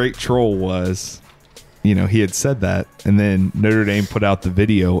 a great troll was... he had said that, and then Notre Dame put out the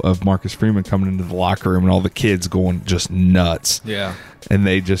video of Marcus Freeman coming into the locker room and all the kids going just nuts. Yeah. And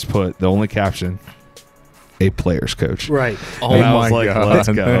they just put the only caption, a player's coach. Right. Oh, and I was like, God. Let's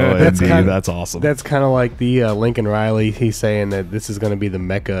go. That's awesome. That's kind of like the Lincoln Riley. He's saying that this is going to be the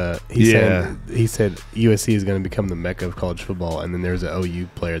mecca. He said USC is going to become the mecca of college football. And then there's an OU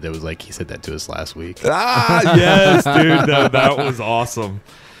player that was like, he said that to us last week. Yes, dude. That was awesome.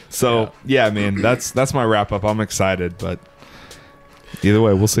 So yeah, man, that's my wrap up. I'm excited, but either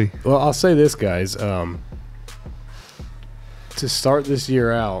way, we'll see. Well, I'll say this, guys. To start this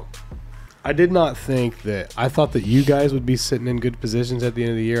year out, I did not think that. I thought that you guys would be sitting in good positions at the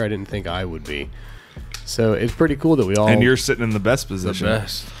end of the year. I didn't think I would be. So it's pretty cool that we all. And you're sitting in the best position. The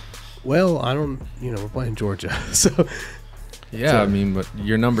best. Well, I don't. We're playing Georgia, so. Yeah, I mean, but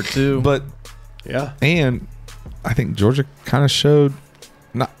you're number 2. But yeah, and I think Georgia kind of showed.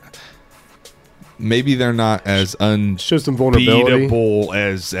 Maybe they're not as shows some vulnerability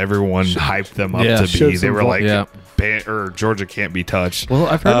as everyone hyped them up to be. They were like, Georgia can't be touched. Well,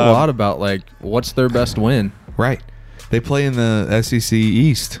 I've heard a lot about what's their best win. Right. They play in the SEC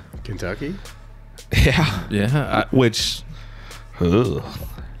East. Kentucky? Yeah. Yeah. Well,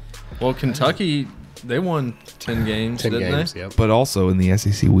 Kentucky, they won 10 games, didn't they? Yep. But also in the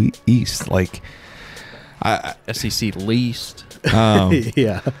SEC East. SEC least.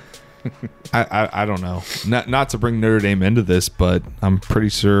 Yeah. I don't know. Not to bring Notre Dame into this, but I'm pretty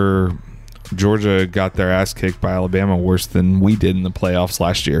sure Georgia got their ass kicked by Alabama worse than we did in the playoffs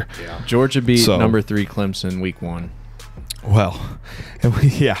last year. Yeah. Georgia beat number 3 Clemson week 1. Well, they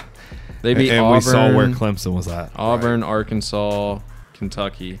beat Auburn. We saw where Clemson was at. Auburn, Arkansas,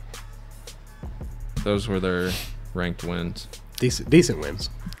 Kentucky. Those were their ranked wins. Decent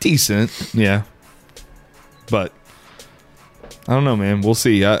wins. Decent, yeah. But I don't know, man. We'll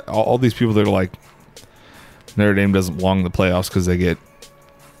see. All these people that are like, Notre Dame doesn't belong in the playoffs because they get,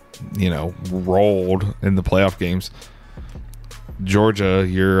 rolled in the playoff games. Georgia,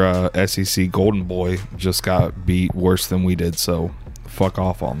 your SEC Golden Boy, just got beat worse than we did, so fuck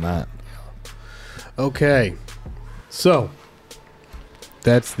off on that. Okay. So,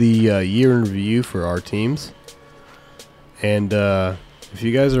 that's the year in review for our teams. And if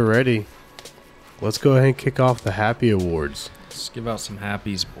you guys are ready, let's go ahead and kick off the Happy Awards. Let's give out some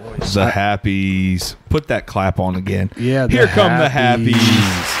happies, boys. The happies. Put that clap on again. Yeah, Here come the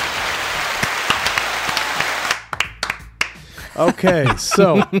happies. Okay,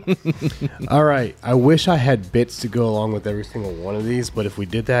 so, all right. I wish I had bits to go along with every single one of these, but if we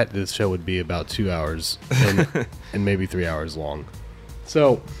did that, this show would be about 2 hours and maybe 3 hours long.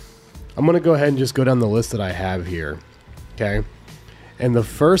 So, I'm going to go ahead and just go down the list that I have here, okay? And the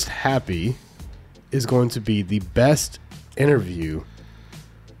first happy is going to be the best interview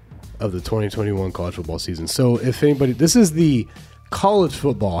of the 2021 college football season. So if anybody, this is the College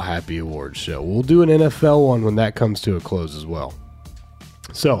Football Happy Awards show. We'll do an NFL one when that comes to a close as well.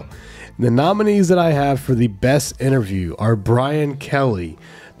 So the nominees that I have for the best interview are Brian Kelly,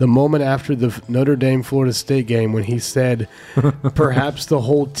 the moment after the Notre Dame Florida State game when he said, perhaps the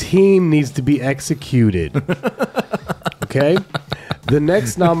whole team needs to be executed. Okay. The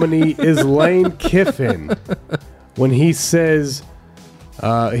next nominee is Lane Kiffin when he says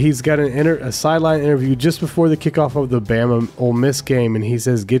he's got a sideline interview just before the kickoff of the Bama Ole Miss game, and he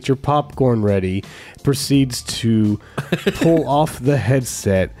says, get your popcorn ready, proceeds to pull off the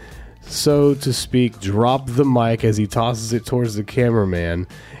headset, so to speak, drop the mic as he tosses it towards the cameraman,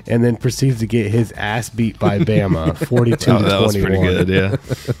 and then proceeds to get his ass beat by Bama, 42 to 21. That was pretty good, yeah.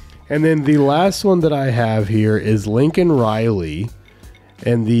 And then the last one that I have here is Lincoln Riley,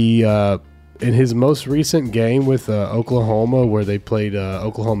 and in his most recent game with Oklahoma, where they played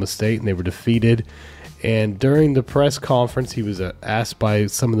Oklahoma State and they were defeated. And during the press conference, he was asked by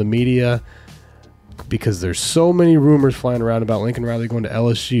some of the media, because there's so many rumors flying around about Lincoln Riley going to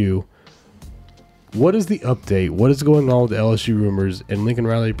LSU. What is the update? What is going on with the LSU rumors? And Lincoln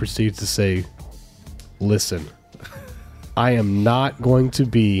Riley proceeds to say, listen, I am not going to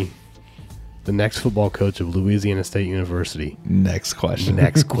be the next football coach of Louisiana State University. Next question.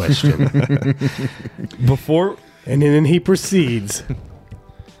 Next question. Before, And then he proceeds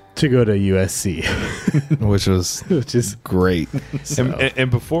to go to USC, which is great. And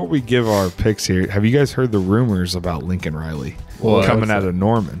before we give our picks here, have you guys heard the rumors about Lincoln Riley coming out of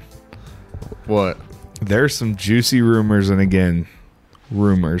Norman? What? There's some juicy rumors, and again,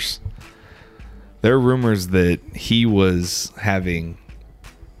 rumors. There are rumors that he was having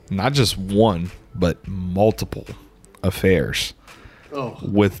not just one, but multiple affairs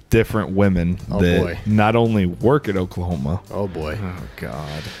with different women that not only work at Oklahoma. Oh, boy. Oh,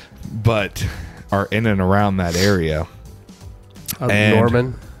 God. But are in and around that area. And-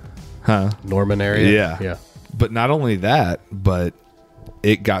 Norman? Huh? Norman area? Yeah. Yeah. But not only that, but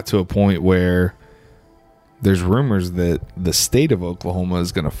it got to a point where there's rumors that the state of Oklahoma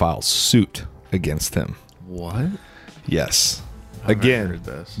is going to file suit against him. What? Yes. I've Again, heard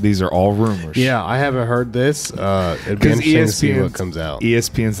this. these are all rumors. Yeah, I haven't heard this. It'd be interesting to see what comes out.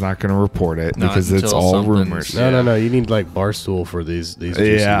 ESPN's not going to report it Not because it's until all something- rumors. No. You need like Barstool for these juicy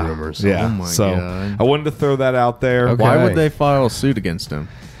Yeah. rumors. Yeah. Oh my so God. I wanted to throw that out there. Okay. Why would they file a suit against him?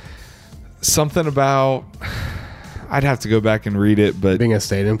 Something about, I'd have to go back and read it, but Being a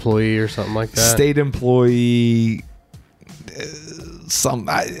state employee or something like that. state employee,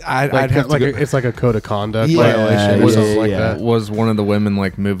 I'd have to go. It's like a code of conduct Yeah, violation or yeah, something like yeah. that. Was one of the women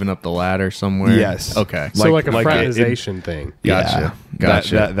like moving up the ladder somewhere? Yes. Okay. So like a like fraternization thing. Gotcha. Yeah,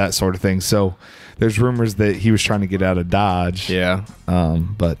 Gotcha. That sort of thing. So there's rumors that he was trying to get out of Dodge. Yeah.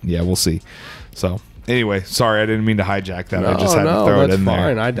 But yeah, we'll see. So anyway, sorry, I didn't mean to hijack that. I just had no, to throw it that's in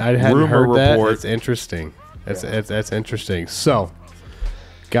fine. there. I hadn't Rumor heard that. report. It's interesting. That's interesting. So,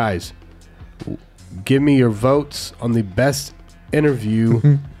 guys, give me your votes on the best interview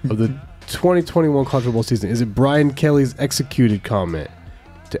of the 2021 college football season. Is it Brian Kelly's executed comment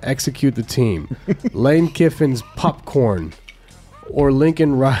to execute the team, Lane Kiffin's popcorn, or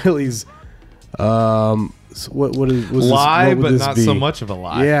Lincoln Riley's what Lie, would but this not be? so much of a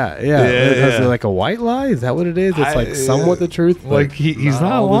lie. Yeah. Is it like a white lie? Is that what it is? It's like somewhat the truth. but Like he's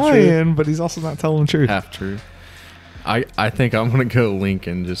not all the truth. lying, but he's also not telling the truth. Half true. I think I'm gonna go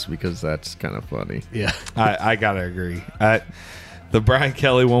Lincoln just because that's kind of funny. Yeah. I gotta agree. The Brian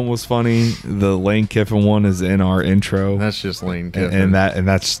Kelly one was funny. The Lane Kiffin one is in our intro. That's just Lane Kiffin. and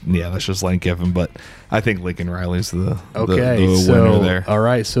that's just Lane Kiffin. But I think Lincoln Riley's the Okay, winner there. All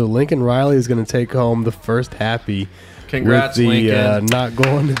right, so Lincoln Riley is going to take home the first happy. Congrats, with the, Lincoln. not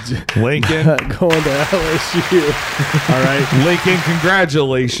going to Lincoln, not going to LSU. All right, Lincoln,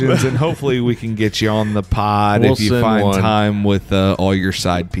 congratulations, and hopefully we can get you on the pod We'll if you send find one. time with all your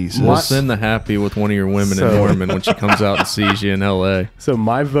side pieces. We'll send the happy with one of your women in So- Norman when she comes out and sees you in LA. so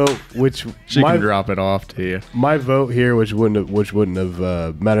my vote, which She my, can drop it off to you. my vote here, which wouldn't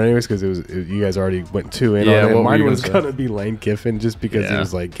have mattered anyways, because you guys already went 2 in Yeah, on it. what were Mine you gonna was say? going to be Lane Kiffin, just because it Yeah.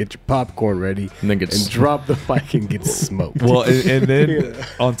 was like, get your popcorn ready And then get and smoked. drop the mic and get smoked. Well, and then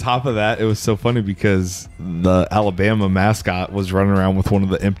on top of that, it was so funny because the Alabama mascot was running around with one of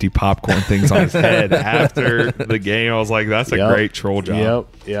the empty popcorn things on his head after the game. I was like, that's a Yep. great troll job.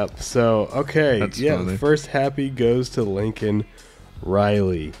 Yep. So, okay. That's yeah, funny. first happy goes to Lincoln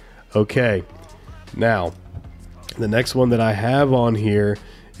Riley. Okay. Now, the next one that I have on here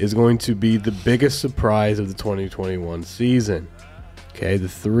is going to be the biggest surprise of the 2021 season. Okay, the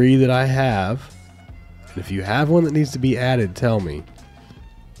 3 that I have, and if you have one that needs to be added, tell me.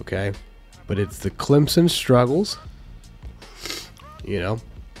 Okay, but it's the Clemson struggles.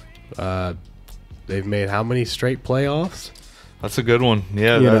 They've made how many straight playoffs? That's a good one.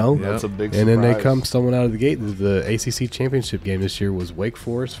 Yeah, that's a big surprise. And then they come someone out of the gate. The ACC championship game this year was Wake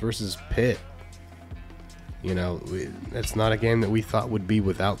Forest versus Pitt. That's not a game that we thought would be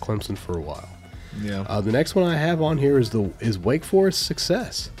without Clemson for a while. Yeah. The next one I have on here is Wake Forest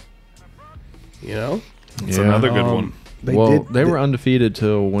success. It's another good one. They were undefeated to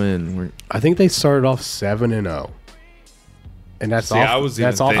a win. I think they started off 7-0. And that's off. I was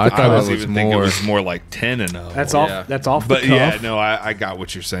even thinking it was more like 10-0. That's off. Yeah. That's off. But the cuff. I got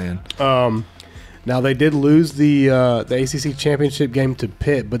what you're saying. Now they did lose the ACC championship game to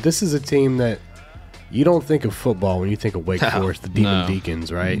Pitt, but this is a team that you don't think of football when you think of Wake Forest, the Demon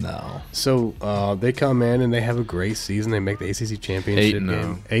Deacons, right? No. So they come in and they have a great season. They make the ACC championship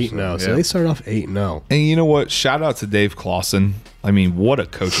game 8-0. So they start off 8-0. And you know what? Shout out to Dave Clawson. I mean, what a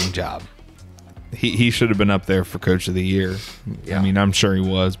coaching job. He should have been up there for Coach of the Year. Yeah. I mean, I'm sure he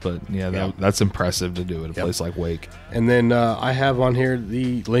was, but that's impressive to do at a place like Wake. And then I have on here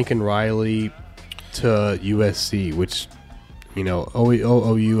the Lincoln Riley to USC, which,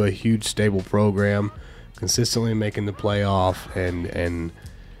 OU, a huge stable program, consistently making the playoff, and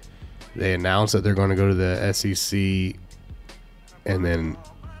they announced that they're going to go to the SEC, and then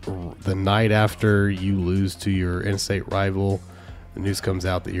the night after you lose to your in-state rival, the news comes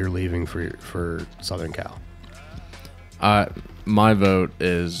out that you're leaving for Southern Cal. My vote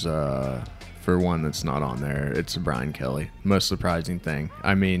is for one that's not on there. It's Brian Kelly. Most surprising thing.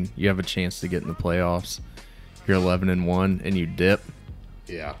 I mean, you have a chance to get in the playoffs. You're 11-1 and you dip.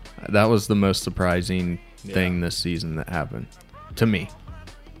 Yeah, that was the most surprising thing this season that happened to me.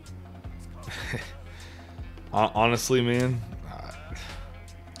 Honestly, man.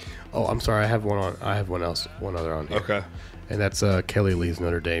 Oh, I'm sorry. I have one other on here. Okay. And that's Kelly leaves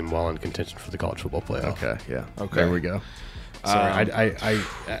Notre Dame while in contention for the college football playoff. Okay, yeah. Okay. There we go. Sorry,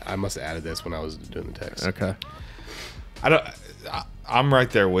 I must have added this when I was doing the text. Okay. I'm right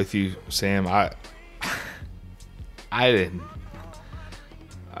there with you, Sam. I didn't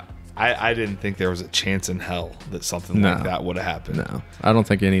think there was a chance in hell that something like that would have happened. No, I don't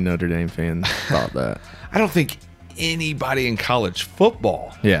think any Notre Dame fan thought that. I don't think anybody in college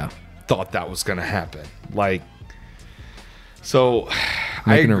football thought that was going to happen. So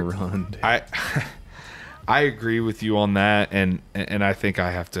making a run. Dude. I agree with you on that, and I think I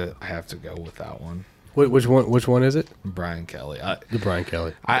have to go with that one. Which one is it? Brian Kelly. The Brian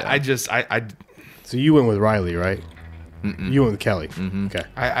Kelly. So you went with Riley, right? Mm-mm. You went with Kelly. Mm-hmm. Okay.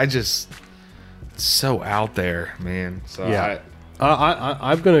 I just so out there, man. So yeah,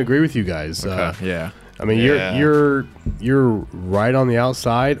 I'm going to agree with you guys. Yeah. I mean, you're right on the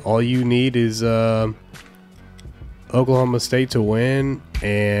outside. All you need is Oklahoma State to win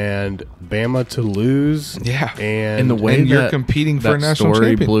and Bama to lose. Yeah, and the way you're competing for a national story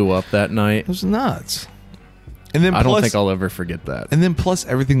champion blew up that night, it was nuts. And then I don't think I'll ever forget that. And then plus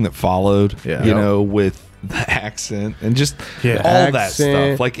everything that followed, with the accent and just all that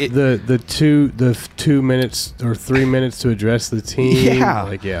stuff, like the 2 minutes or 3 minutes to address the team.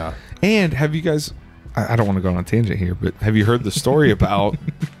 And have you guys? I don't want to go on a tangent here, but have you heard the story about?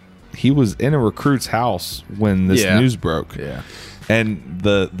 He was in a recruit's house when this news broke. Yeah. And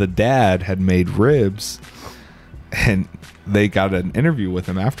the dad had made ribs, and they got an interview with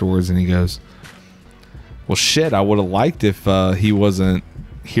him afterwards, and he goes, well, shit, I would have liked if he wasn't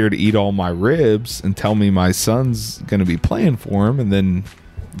here to eat all my ribs and tell me my son's going to be playing for him and then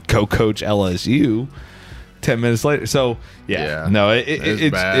go coach LSU 10 minutes later. So,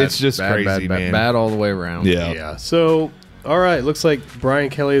 it's just crazy, man. Bad all the way around. Yeah. So... all right, looks like Brian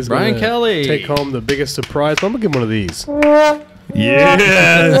Kelly is going to take home the biggest surprise. I'm going to give one of these.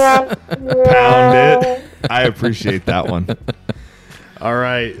 Yes. Pound it. I appreciate that one. All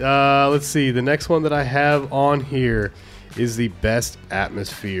right, let's see. The next one that I have on here is the best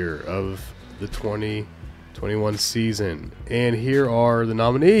atmosphere of the 2021 season. And here are the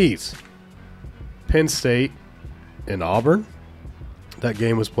nominees. Penn State and Auburn. That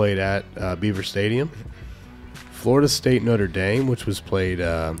game was played at Beaver Stadium. Florida State Notre Dame, which was played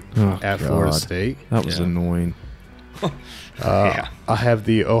at Florida State. That was annoying. I have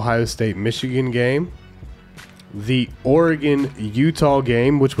the Ohio State Michigan game, the Oregon Utah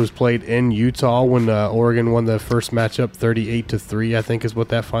game, which was played in Utah when Oregon won the first matchup 38-3. I think is what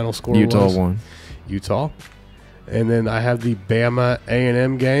that final score was. Utah won. Utah, and then I have the Bama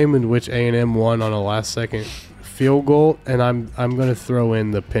A&M game in which A&M won on a last second field goal, and I'm going to throw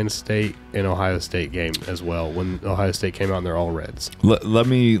in the Penn State and Ohio State game as well when Ohio State came out and they're all Reds. Let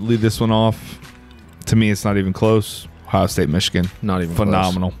me lead this one off. To me, it's not even close. Ohio State, Michigan. Not even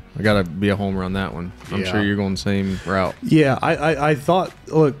phenomenal. Close. I got to be a homer on that one. I'm Yeah. sure you're going the same route. Yeah, I thought,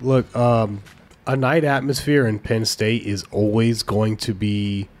 look, a night atmosphere in Penn State is always going to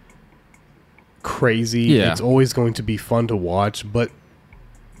be crazy. Yeah. It's always going to be fun to watch, but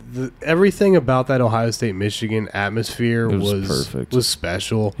everything about that Ohio State Michigan atmosphere was perfect. Was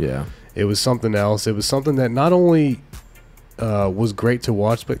special. Yeah. It was something else. It was something that not only was great to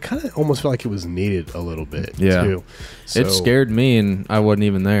watch, but kind of almost felt like it was needed a little bit too. So, It scared me, and I wasn't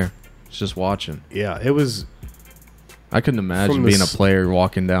even there. It's just watching. Yeah, it was. I couldn't imagine being a player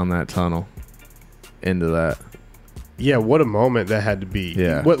walking down that tunnel into that. Yeah, what a moment that had to be.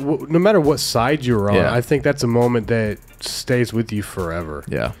 Yeah. What, no matter what side you're on, Yeah. I think that's a moment that stays with you forever.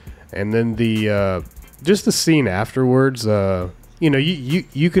 Yeah. And then the just the scene afterwards,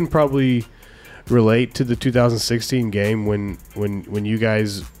 you can probably relate to the 2016 game when you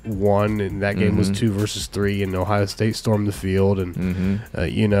guys won, and that game was 2-3, and Ohio State stormed the field, and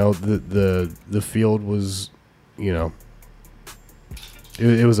the field was,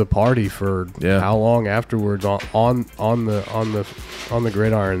 it was a party for how long afterwards on the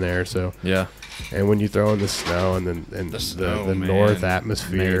gridiron there. So Yeah. and when you throw in the snow and the north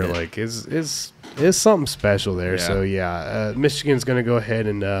atmosphere, like is something special there. Yeah. So Michigan's going to go ahead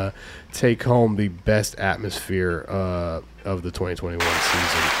and take home the best atmosphere of the 2021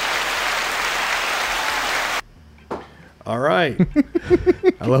 season. All right.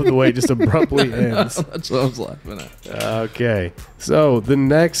 I love the way it just abruptly ends. That's what I was laughing at. Okay. So the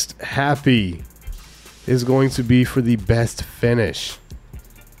next happy is going to be for the best finish.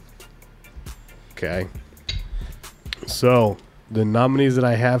 Okay. So the nominees that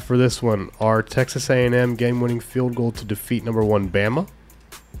I have for this one are Texas A&M game-winning field goal to defeat number 1 Bama.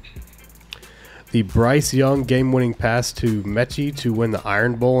 The Bryce Young game-winning pass to Mechie to win the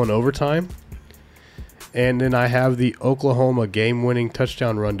Iron Bowl in overtime. And then I have the Oklahoma game-winning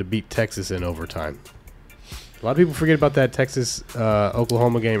touchdown run to beat Texas in overtime. A lot of people forget about that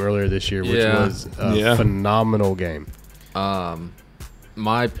Texas-Oklahoma game earlier this year, which was a phenomenal game.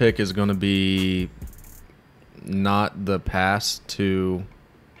 My pick is going to be not the pass to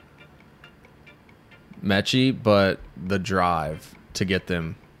Mechie, but the drive to get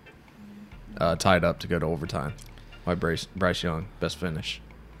them tied up to go to overtime. By Bryce Young, best finish.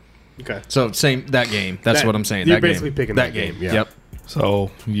 Okay. So same that game. That's what I'm saying. You're that basically game. picking that game. Yeah. Yep.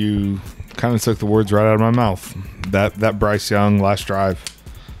 So you kind of took the words right out of my mouth. That Bryce Young last drive,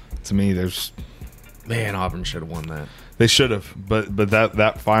 to me, Man, Auburn should have won that. they should have, but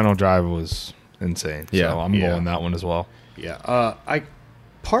that final drive was insane. Yeah. So I'm going that one as well. Yeah.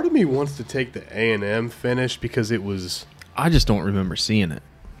 Part of me wants to take the A&M finish because it was, I just don't remember seeing it.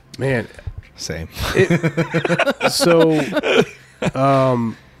 man. Same. So,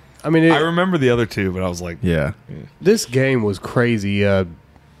 I mean, I remember the other two, but I was like, Yeah. this game was crazy.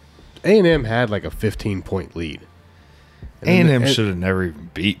 A&M had like a 15-point lead. A&M should have never even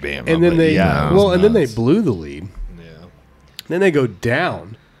beat Bama. And then but they, it was and then they nuts. blew the lead. Yeah. Then they go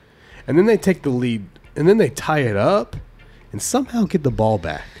down, and then they take the lead, and then they tie it up, and somehow get the ball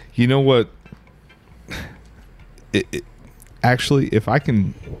back. You know what? Actually, if I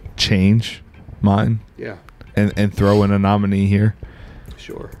can change mine Yeah, and throw in a nominee here,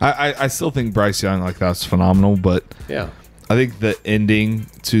 sure. I still think Bryce Young, like, that's phenomenal, but Yeah. I think the ending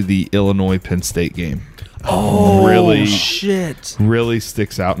to the Illinois Penn State game shit. really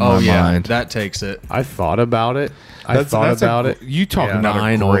sticks out in my mind. That takes it. I thought about it. That's it. You talking about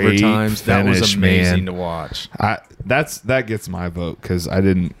 9 a great overtimes. That was finish, amazing man. to watch. That gets my vote because I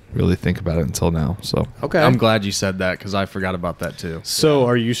didn't really think about it until now. So Okay. I'm glad you said that because I forgot about that too. So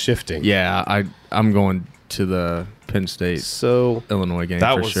are you shifting? Yeah, I'm going to the Penn State So Illinois game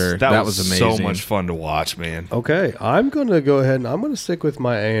that for was sure. that was was amazing. so much fun to watch, man. okay, I'm gonna go ahead and I'm gonna stick with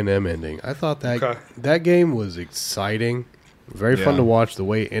my A&M ending. I thought that game was exciting, very fun Yeah. to watch. The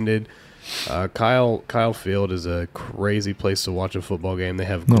way it ended. Kyle Field is a crazy place to watch a football game. They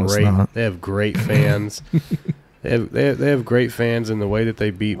have No, it's not. great fans. They have great fans, and the way that they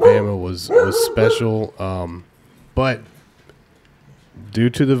beat Bama was special. But due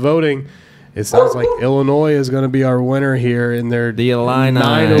to the voting, it sounds like Illinois is going to be our winner here in their The Illini.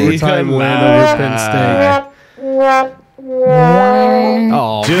 9 overtime win over Penn State.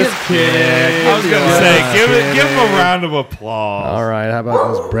 Oh, Just kidding. I was gonna say, give him a round of applause. All right, how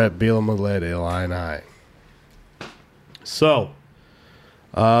about those Brett Bielema-led Illini? So,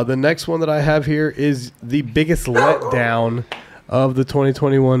 the next one that I have here is the biggest letdown of the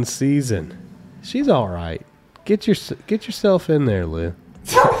 2021 season. She's all right. Get yourself in there, Lou.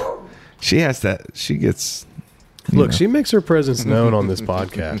 She has that. She gets Look, she makes her presence known on this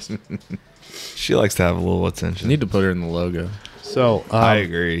podcast. She likes to have a little attention. Need to put her in the logo. So I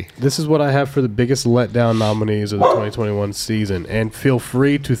agree. This is what I have for the biggest letdown nominees of the 2021 season, and feel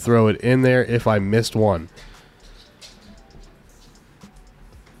free to throw it in there if I missed one.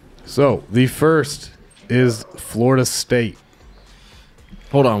 So the first is Florida State,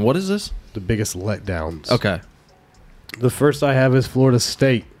 Hold on. What is this? the biggest letdowns. Okay. The first I have is Florida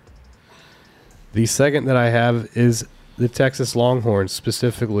State. The second that I have is the Texas Longhorns,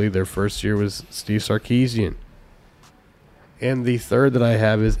 specifically their first year was Steve Sarkisian. And the third that I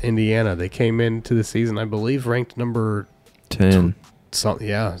have is Indiana. They came into the season, I believe, ranked number 10,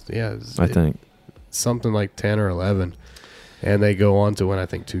 I think. something like 10 or 11. And they go on to win, I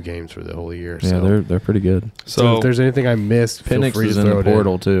think, 2 games for the whole year. Yeah, So, they're pretty good. so if there's anything I missed, feel Penix free is to in throw the it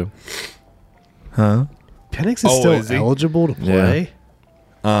portal too. Huh? Penix is Oh, still is he? eligible to play?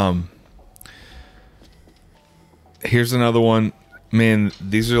 Here's another one. Man,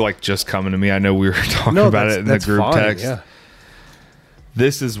 these are like just coming to me. I know we were talking No, about it in the that's group fine, text. yeah.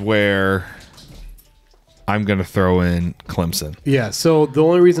 This is where I'm going to throw in Clemson. Yeah, so the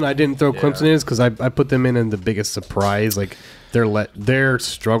only reason I didn't throw Clemson in is because I put them in the biggest surprise. Like, their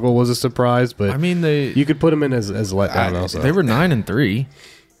struggle was a surprise, but I mean, you could put them in as letdown also. they were 9-3.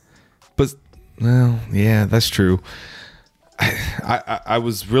 But, well, yeah, that's true. I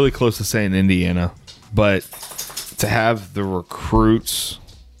was really close to saying Indiana, but to have the recruits,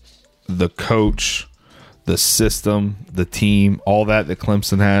 the coach, the system, the team, all that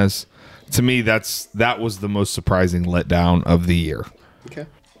Clemson has, to me, that was the most surprising letdown of the year. Okay.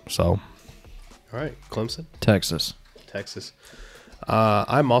 So, All right, Clemson, Texas. Texas.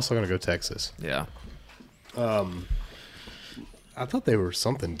 I'm also going to go Texas. Yeah. I thought they were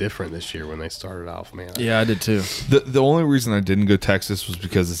something different this year when they started off, man. Yeah, I did too. the only reason I didn't go Texas was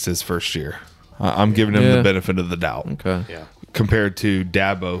because it's his first year. I'm giving him the benefit of the doubt. Okay. Yeah. Compared to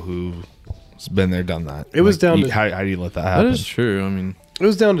Dabo, who's been there, done that. It was down to- how do you let that happen? That is true. I mean, It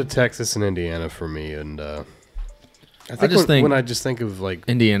was down to Texas and Indiana for me, and I just think- when I just think of like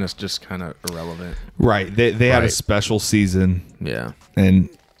Indiana's just kind of irrelevant. Right. They had a Right. special season, Yeah. and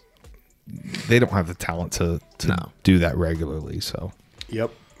they don't have the talent to No. do that regularly. So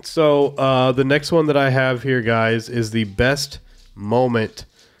Yep. So the next one that I have here, guys, is the best moment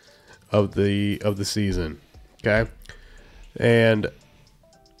of the season. Okay, and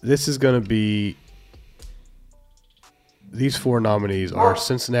this is going to be these 4 nominees are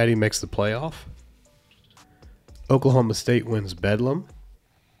Cincinnati makes the playoff, Oklahoma State wins Bedlam,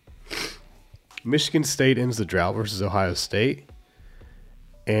 Michigan State ends the drought versus Ohio State,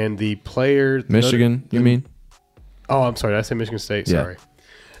 and the player Michigan, you mean? Oh, I'm sorry. Did I say Michigan State? Yeah. Sorry.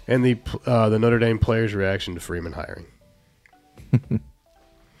 And the Notre Dame players' reaction to Freeman hiring.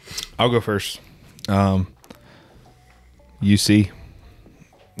 I'll go first. UC,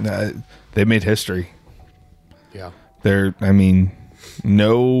 they made history. Yeah.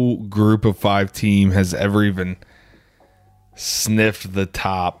 No group of 5 team has ever even sniffed the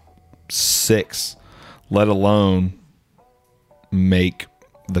top 6, let alone make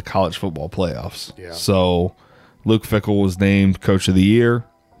the college football playoffs. Yeah. So Luke Fickell was named Coach of the Year,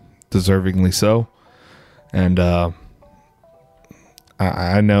 deservingly so. And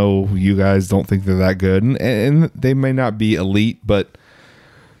I know you guys don't think they're that good, and they may not be elite, but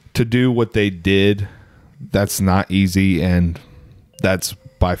to do what they did, that's not easy, and that's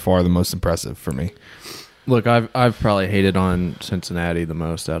by far the most impressive for me. Look, I've probably hated on Cincinnati the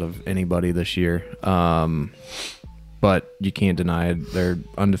most out of anybody this year. But you can't deny it. They're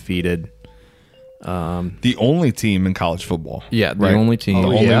undefeated. The only team in college football. Yeah, the right? only team. The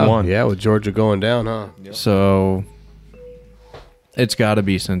only one. Yeah, with Georgia going down, huh? So it's got to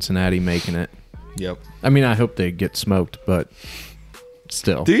be Cincinnati making it. Yep. I mean, I hope they get smoked, but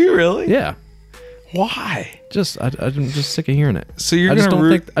still. Do you really? Yeah. Why? I'm just sick of hearing it. So you're I just gonna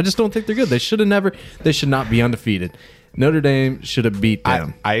don't root- think I just don't think they're good. They should not be undefeated. Notre Dame should have beat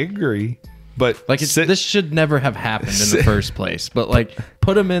them. I agree, but This should never have happened in the first place. But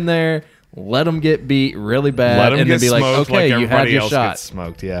put them in there, let them get beat really bad, let them and get then be like, smoked okay, you had everybody your else shot. gets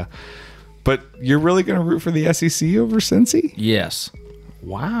smoked. Yeah, but you're really going to root for the SEC over Cincy? Yes,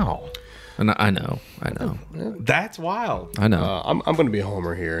 Wow, and I know, that's wild. I know. I'm going to be a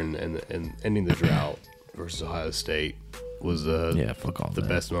homer here, and ending the drought versus Ohio State was Fuck all the that.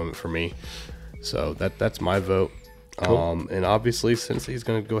 best moment for me. So that's my vote. And obviously, Cincy's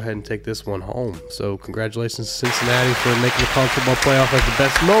going to go ahead and take this one home. So congratulations to Cincinnati for making the college football playoff as the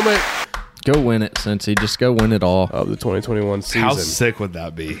best moment Go win it, Cincy. Just go win it all. of the 2021 season. How sick would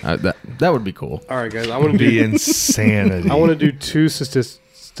that be? That would be cool. All right, guys. I want to Be do insanity. I want to do 2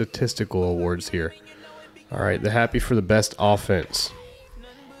 statistical awards here. All right, the happy for the best offense.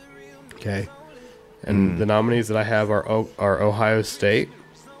 Okay. And the nominees that I have are Ohio State,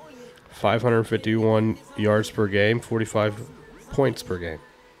 551 yards per game, 45 points per game.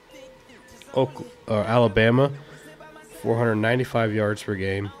 Alabama, 495 yards per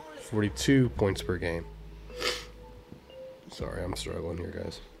game, 42 points per game. Sorry, I'm struggling here,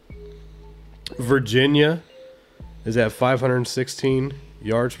 guys. Virginia is at 516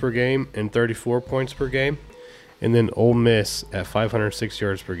 yards per game and 34 points per game. And then Ole Miss at 506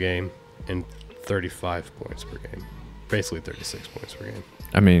 yards per game and 35 points per game. Basically 36 points per game.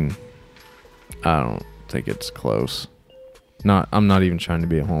 I mean, I don't think it's close. I'm not even trying to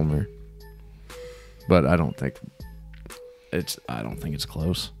be a homer. But I don't think it's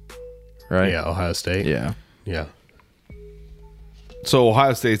close. Right? Yeah, Ohio State. Yeah. Yeah. So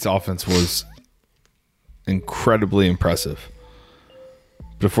Ohio State's offense was incredibly impressive.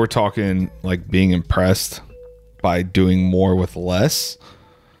 But if we're talking like being impressed by doing more with less,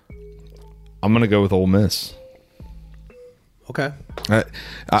 I'm gonna go with Ole Miss. Okay.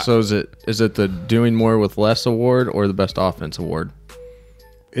 So is it the doing more with less award or the best offense award?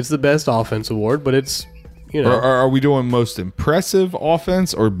 It's the best offense award, but it's, you know. Or are we doing most impressive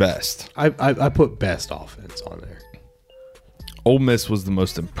offense or best? I put best offense on there. Ole Miss was the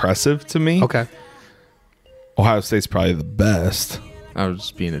most impressive to me. Okay. Ohio State's probably the best. I was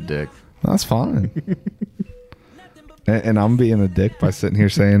just being a dick. That's fine. And I'm being a dick by sitting here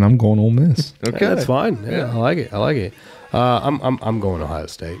saying I'm going Ole Miss. Okay, that's fine. Yeah, I like it. I like it. I'm going Ohio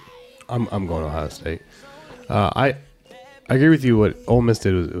State. I'm going Ohio State. I agree with you. What Ole Miss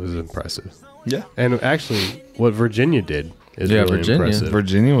did was impressive. Yeah. And actually, what Virginia did is really Virginia. impressive.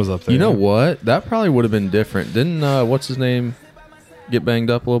 Virginia was up there. You know what? That probably would have been different. Didn't what's his name get banged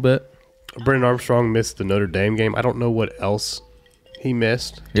up a little bit? Brendan Armstrong missed the Notre Dame game. I don't know what else he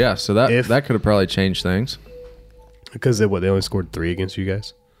missed Yeah, so that could have probably changed things. because they only scored 3 against you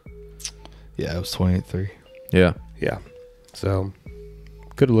guys. Yeah, it was 28-3. Yeah. Yeah, so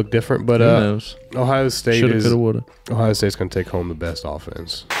could have looked different, but Who knows? Ohio State Shoulda, is coulda, woulda. Ohio State's going to take home the best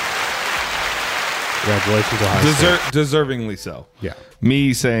offense. Congratulations, Ohio State. Deservingly so. Yeah.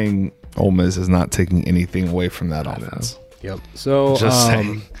 Me saying Ole Miss is not taking anything away from that offense. Yep. So Just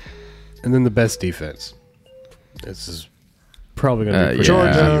saying. And then the best defense. This is probably going to be pretty Georgia.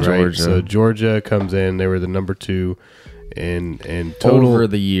 easy, right? Georgia. So Georgia comes in. They were the number 2 in total. Over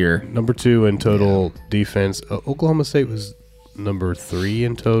the year. Number 2 in total defense. Oklahoma State was number 3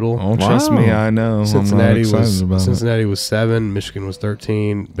 in total. Oh, trust me, I know. Cincinnati I'm not excited about it. was 7. Michigan was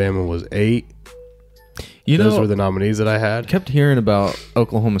 13. Bama was 8. You Those know, were the nominees that I had. kept hearing about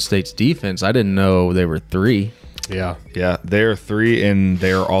Oklahoma State's defense. I didn't know they were 3. Yeah. Yeah, they're 3, and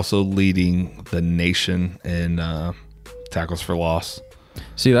they're also leading the nation in tackles for loss.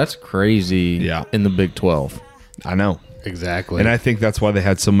 See, that's crazy. Yeah. In the Big 12. I know. Exactly. And I think that's why they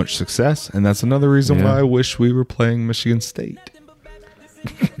had so much success, and that's another reason Yeah. why I wish we were playing Michigan State.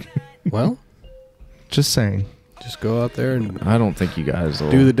 well, Just saying. just go out there and I don't think you guys will.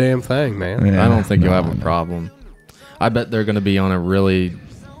 do the damn thing, man. Yeah. I don't think you'll No, have a problem. I bet they're going to be on a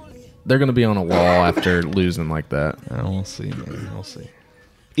wall after losing like that. We'll see, man. We'll see.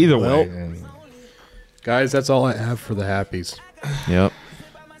 Either Well, way, man. Guys, that's all I have for the happies. Yep.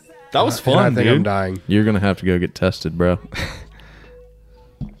 That was And fun, I think dude. I'm dying. You're going to have to go get tested, bro.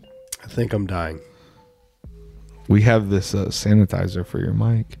 I think I'm dying. We have this sanitizer for your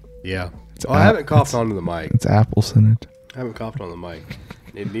mic. Yeah. I haven't coughed onto the mic. It's apple scented. I haven't coughed on the mic.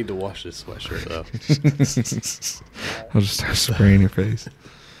 You need to wash this sweatshirt, though. I'll just start spraying your face.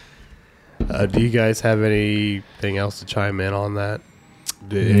 Do you guys have anything else to chime in on that?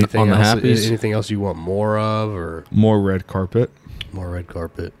 Anything On the else? happies? Anything else you want more of, or More red carpet. more red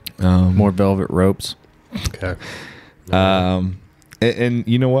carpet? More velvet ropes. Okay. And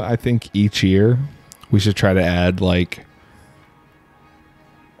you know what? I think each year we should try to add like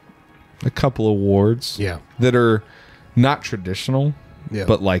a couple awards Yeah. that are not traditional, Yeah.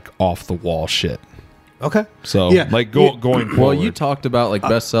 but like off the wall shit. Okay. So Yeah. like Yeah. going forward. Well, you talked about like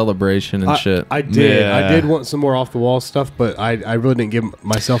best celebration and shit. I did. Yeah. I did want some more off the wall stuff, but I really didn't give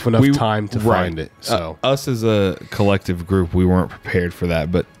myself enough time to find it. So us as a collective group, we weren't prepared for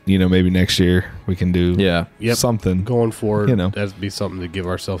that. But you know, maybe next year we can do Yeah. Yep. something. going forward, You know. that'd be something to give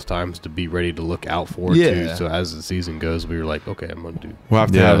ourselves times to be ready to look out for Yeah. too. So as the season goes, we were like, okay, I'm gonna do. We'll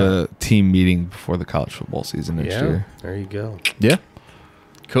have to Yeah. have a team meeting before the college football season next Yeah. year. There you go. Yeah.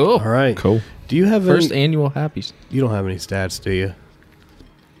 Cool. All right. Cool. Do you have First any? annual happies. You don't have any stats, do you?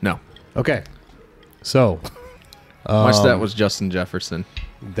 No. Okay. So My stat was Justin Jefferson.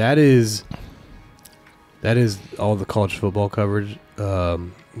 that is all the college football coverage.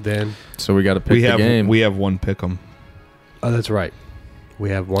 then So we got to pick the game. We have one pick 'em, oh, that's right. We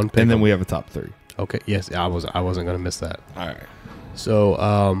have one pick. and then we have a top 3. Okay. Yes, I wasn't going to miss that. All right.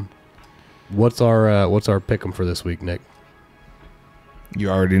 So, what's our pick 'em for this week, Nick? You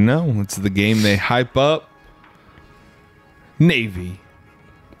already know. It's the game they hype up. Navy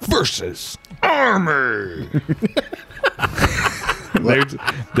versus Army.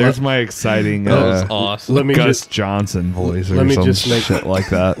 there's my exciting awesome. Let me Gus Johnson voice or let me some just make- shit like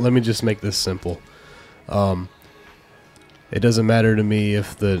that. Let me just make this simple. It doesn't matter to me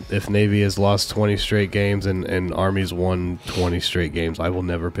if Navy has lost 20 straight games and Army's won 20 straight games. I will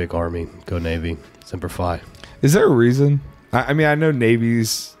never pick Army. Go Navy. Semper Fi. Is there a reason? I mean, I know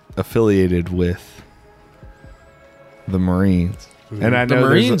Navy's affiliated with the Marines, and I The know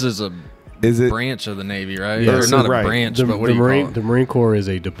Marines is a is it branch of the Navy, right? Yeah, Or so not right. a branch, The, but what the do you Marine call the it? Marine Corps is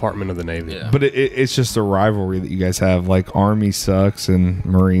a department of the Navy. Yeah. But it's just a rivalry that you guys have. Like Army sucks and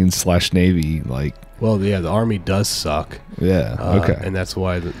Marines/Navy. Like, Well, yeah, the Army does suck. yeah, okay. And that's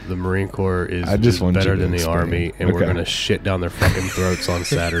why the Marine Corps is I just is want you better to than the explain. Army, and we're Okay. going to shit down their fucking throats on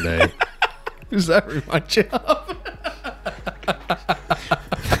Saturday. Does that remind you of?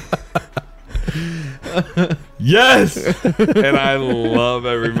 Yes, and I love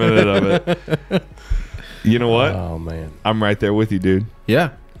every minute of it. You know what? Oh, man. I'm right there with you, dude.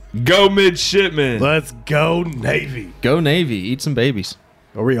 Yeah. Go midshipman. Let's go Navy. Go Navy. Eat some babies.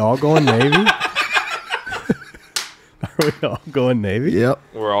 Are we all going Navy? Are we all going Navy? Yep.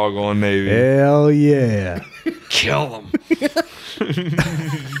 We're all going Navy. Hell yeah. Kill them.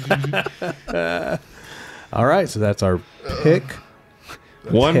 All right, so that's our pick.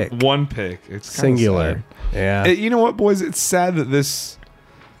 Pick. One pick. It's kinda Singular. sad. Yeah. You know what, boys? It's sad that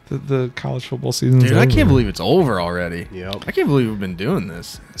the college football season. Dude, I can't believe it's over already. Yep. I can't believe we've been doing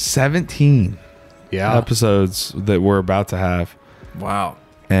this. 17 Yeah. episodes that we're about to have, Wow.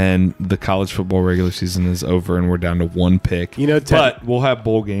 and the college football regular season is over, and we're down to one pick. You know, but we'll have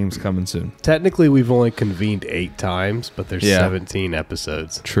bowl games coming soon. technically we've only convened 8 times, but there's Yeah. 17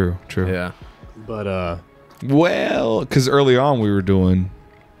 episodes. True. Yeah. But Well, because early on we were doing.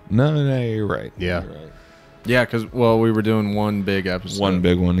 No, you're right. yeah. You're right. Yeah, because, well, we were doing one big episode. One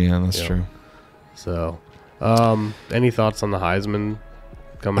big one. Yeah, that's Yeah. true. So, any thoughts on the Heisman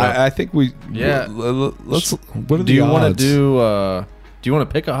coming up? I think we. Yeah. Let's. What are Do you want to odds? do you want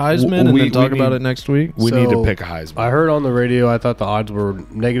to pick a Heisman and We- then talk we about need- it next week? We need to So, pick a Heisman. I heard on the radio, I thought the odds were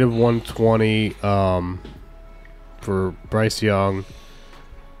negative 120 for Bryce Young,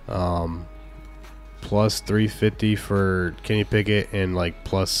 plus 350 for Kenny Pickett, and like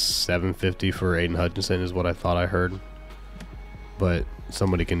plus 750 for Aiden Hutchinson is what I thought I heard. But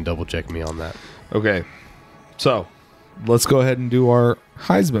somebody can double check me on that. Okay, so let's go ahead and do our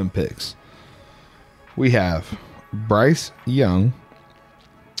Heisman picks. We have Bryce Young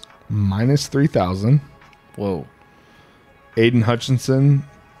minus 3,000, Whoa. Aiden Hutchinson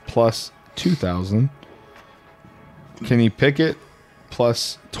plus 2,000, Kenny Pickett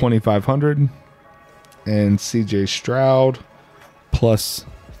plus 2,500, and CJ Stroud plus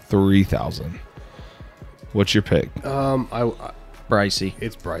 3,000. What's your pick? Brycey.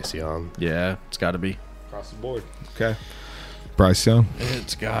 It's Bryce Young. Yeah, it's got to be. Across the board. Okay. Bryce Young.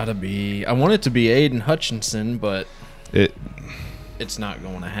 It's got to be. I want it to be Aiden Hutchinson, but it's not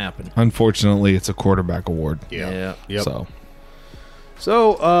going to happen. Unfortunately, it's a quarterback award. Yeah. Yep. So,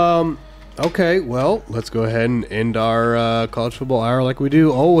 Okay, well, let's go ahead and end our college football hour like we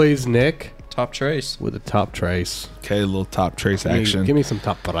do always, Nick, Top trace. with a top trace. okay, a little top trace Give me- action. Give me some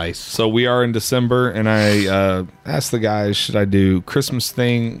top trace. So we are in December, and I asked the guys, should I do Christmas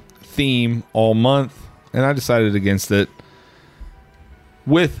theme all month? And I decided against it.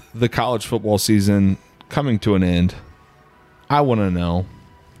 With the college football season coming to an end, I want to know,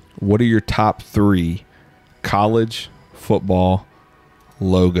 what are your top 3 college football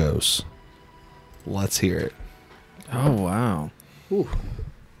logos? Let's hear it. Oh, wow.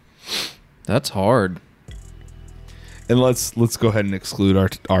 That's hard. And let's go ahead and exclude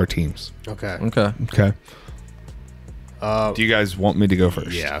our teams. Okay. Okay. Okay. Do you guys want me to go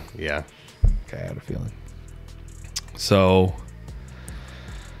first? Yeah. Okay, I had a feeling. So,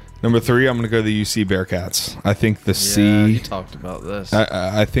 number 3, I'm going to go the UC Bearcats. I think the Yeah, you C. talked about this.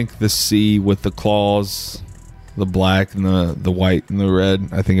 I think the C with the claws, the black and the white and the red.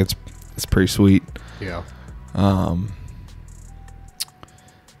 I think it's pretty sweet. Yeah.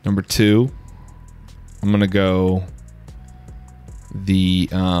 Number 2, I'm going to go the.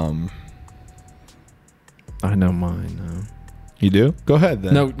 I know mine now. You do? Go ahead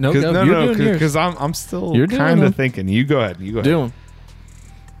then. No, Cause, go. You're doing yours. because I'm still You're doing kind them. of thinking. You go ahead. Do them.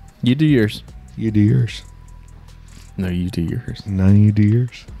 You do yours. You do yours. No, you do yours. None of you do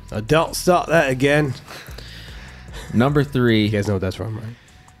yours. Don't stop that again. Number 3. You guys know what that's from, right?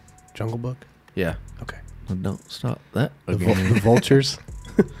 Jungle Book? Yeah. Okay. Well, don't stop that The again. Vultures?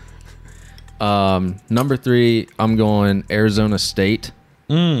 Number 3, I'm going Arizona State.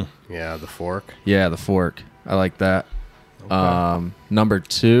 Yeah, the Fork. Yeah, the Fork. I like that. Number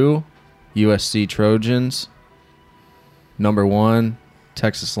 2, USC Trojans. Number 1,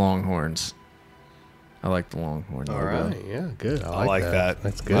 Texas Longhorns. I like the Longhorn. All logo. right. Yeah, good. I like that.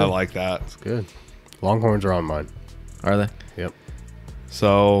 That's good. I like that. That's good. Longhorns are on mine. Are they? Yep.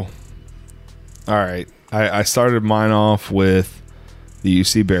 So, all right. I started mine off with the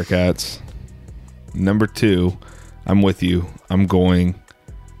UC Bearcats. Number 2, I'm with you. I'm going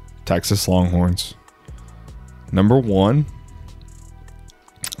Texas Longhorns. Number 1,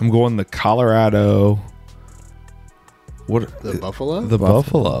 I'm going the Colorado. What The Buffalo? The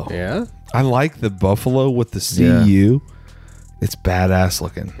Buffalo. Yeah. I like the Buffalo with the CU. Yeah. It's badass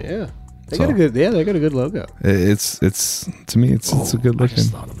looking. Yeah. They So- got a good. Yeah, they got a good logo. It's to me it's a good I looking.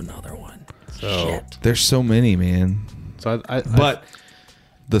 just thought of another one. So, There's so many, man. so But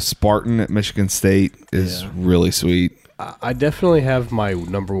the Spartan at Michigan State is really sweet. I definitely have my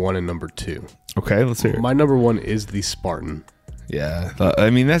number 1 and number 2. Okay, let's hear it. My number 1 is the Spartan. Yeah, I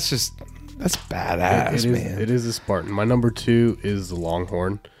mean that's badass, It is. man. It is the Spartan. My number 2 is the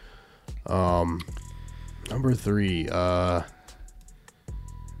Longhorn. Number 3.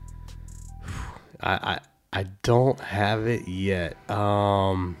 I don't have it yet.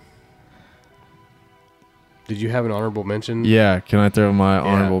 Did you have an honorable mention? Yeah, can I throw my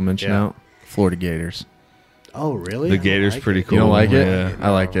honorable mention yeah. out? Florida Gators. Oh, really? The I don't Gators like pretty it. cool. You don't like it? Yeah. I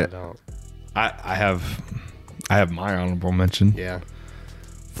like No, it. don't. I have my honorable mention. Yeah.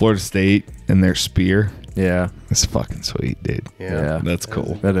 Florida State and their spear. Yeah. It's fucking sweet, dude. Yeah. That's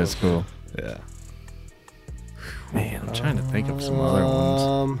cool. That is cool. Yeah. Man, I'm trying to think of some other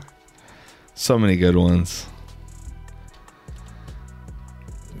ones. So many good ones.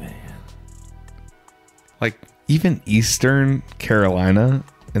 Man. Like even Eastern Carolina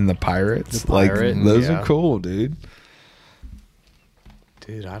and the Pirates. The Pirate, like those yeah. are cool, dude.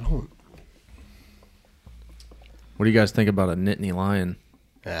 Dude, I don't. What do you guys think about a Nittany Lion?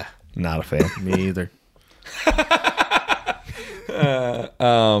 Not a fan. Me either.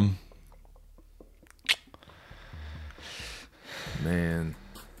 Man.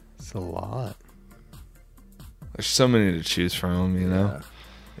 It's a lot. There's so many to choose from, you know.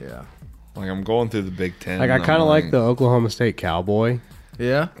 Yeah. Like I'm going through the Big Ten. Like I and I'm kind of like the Oklahoma State Cowboy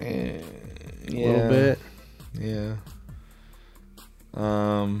Yeah. a a little bit. Yeah.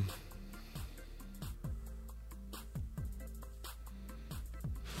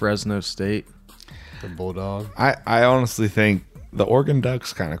 Fresno State. The Bulldog. I honestly think the Oregon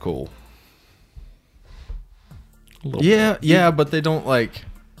Ducks kind of cool. A little Yeah, yeah, but they don't like.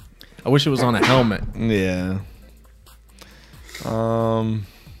 I wish it was on a helmet. bit. Yeah.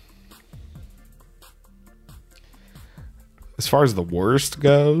 As far as the worst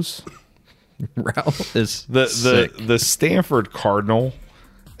goes, Ralph is the Stanford Cardinal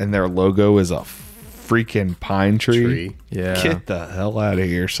and their logo is a freaking pine tree. Yeah. Get the hell out of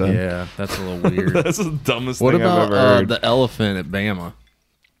here, son. Yeah, that's a little weird. That's the dumbest What thing I've about ever heard. the elephant at Bama?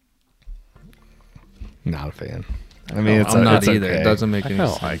 Not a fan. I mean, I'm not it's either. okay. It doesn't make any don't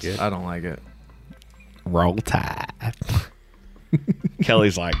sense. like it. I don't like it. Roll Tide.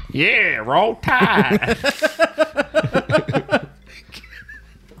 Kelly's like, yeah, roll Tide.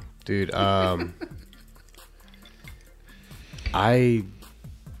 Dude, I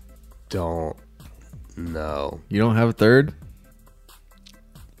don't know. You don't have a third?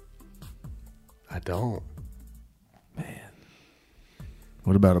 I don't.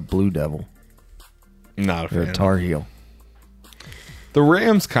 What about a Blue Devil Not a or fan. a Tar Heel? The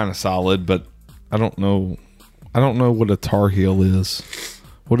Rams kind of solid, but I don't know. I don't know what a Tar Heel is.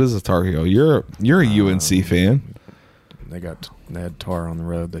 What is a Tar Heel? You're a UNC fan. They had tar on the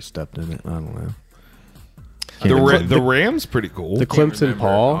road. They stepped in it. I don't know. The Rams pretty cool. The Clemson remember,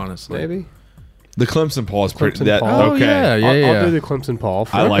 Paul, honestly. maybe? The Clemson Paul is pretty. Clemson That, Paul. Oh, okay. I'll do the Clemson Paul.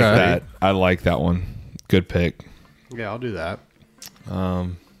 I like Okay. that. I like that one. Good pick. Yeah, I'll do that.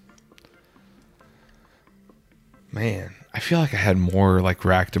 Man, I feel like I had more like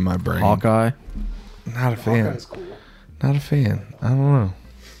racked in my brain. Hawkeye. Not a fan. Not a fan. I don't know.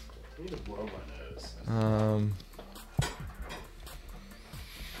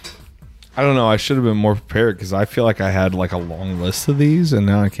 I don't know. I should have been more prepared because I feel like I had like a long list of these, and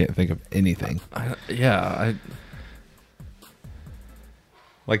now I can't think of anything.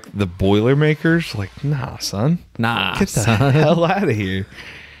 Like the Boilermakers. Like, nah, son. Nah, Get the son. hell out of here.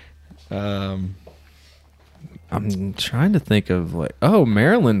 I'm trying to think of like,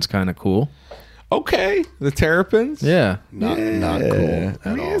 Maryland's kind of cool. Okay, the Terrapins. Yeah. Not cool at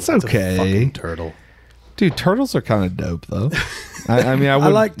I mean, all. it's That's a okay. fucking turtle. Dude, turtles are kind of dope though. I mean, I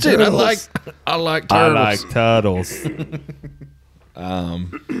would. like Dude, turtles. I like turtles. turtles.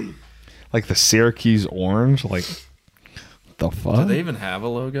 Like the Syracuse orange. Like the fuck? Do they even have a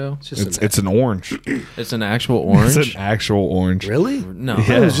logo? It's an orange. It's an actual orange. It's an actual orange. Really? No. I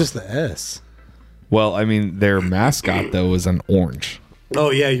thought it was just the S. Well, I mean, their mascot though is an orange. Oh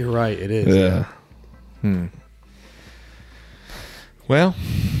yeah, you're right. It is. Yeah. Well,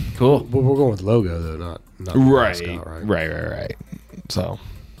 Cool. But we're going with logo though, not the right, mascot, right? right. So,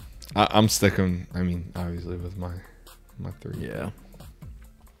 I'm sticking. I mean, obviously with my 3. Yeah.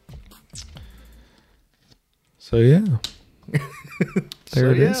 So yeah.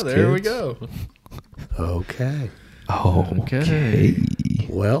 There it yeah, is, there we kids. go. Okay. Okay.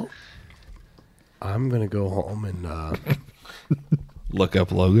 Well, I'm gonna go home and Look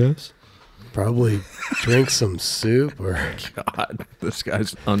up logos. probably drink some soup or God, this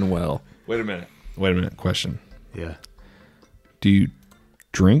guy's unwell. Wait a minute. Question. yeah. Do you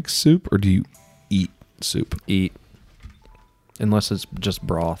drink soup or do you eat soup? Eat. Unless it's just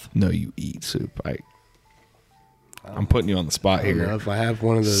broth. No, you eat soup. I'm putting you on the spot I don't know, here. if I have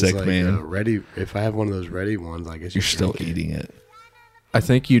one of those Sick like man. ready, if I have one of those ready ones, I guess You're still drink it. eating it. I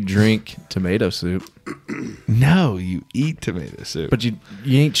think you drink tomato soup, No, you eat tomato soup. but you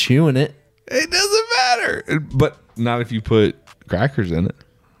ain't chewing it. It doesn't matter. But not if you put crackers in it.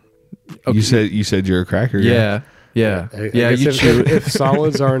 You said you're a cracker guy. Yeah. Yeah. I Yeah, guess you chew it. if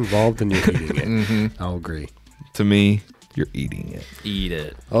solids are involved, then you're eating it. Mm-hmm. I'll agree. To me, you're eating it. Eat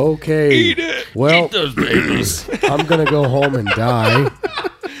it. Okay. Eat it. Well, Eat those babies. I'm gonna go home and die.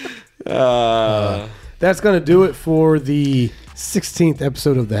 That's gonna do it for the 16th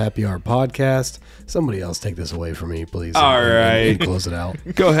episode of the Happy Hour podcast. Somebody else take this away from me, please. All and right. close it out.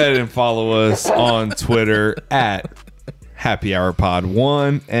 Go ahead and follow us on Twitter at Happy Hour Pod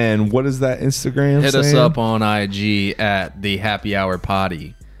 1. And what is that Instagram? Hit us Sam? up on IG at the Happy Hour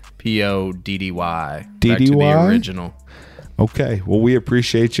Potty. PODDY. Back to the DDY? original. Okay. Well, we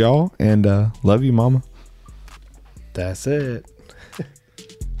appreciate y'all and love you, Mama. That's it.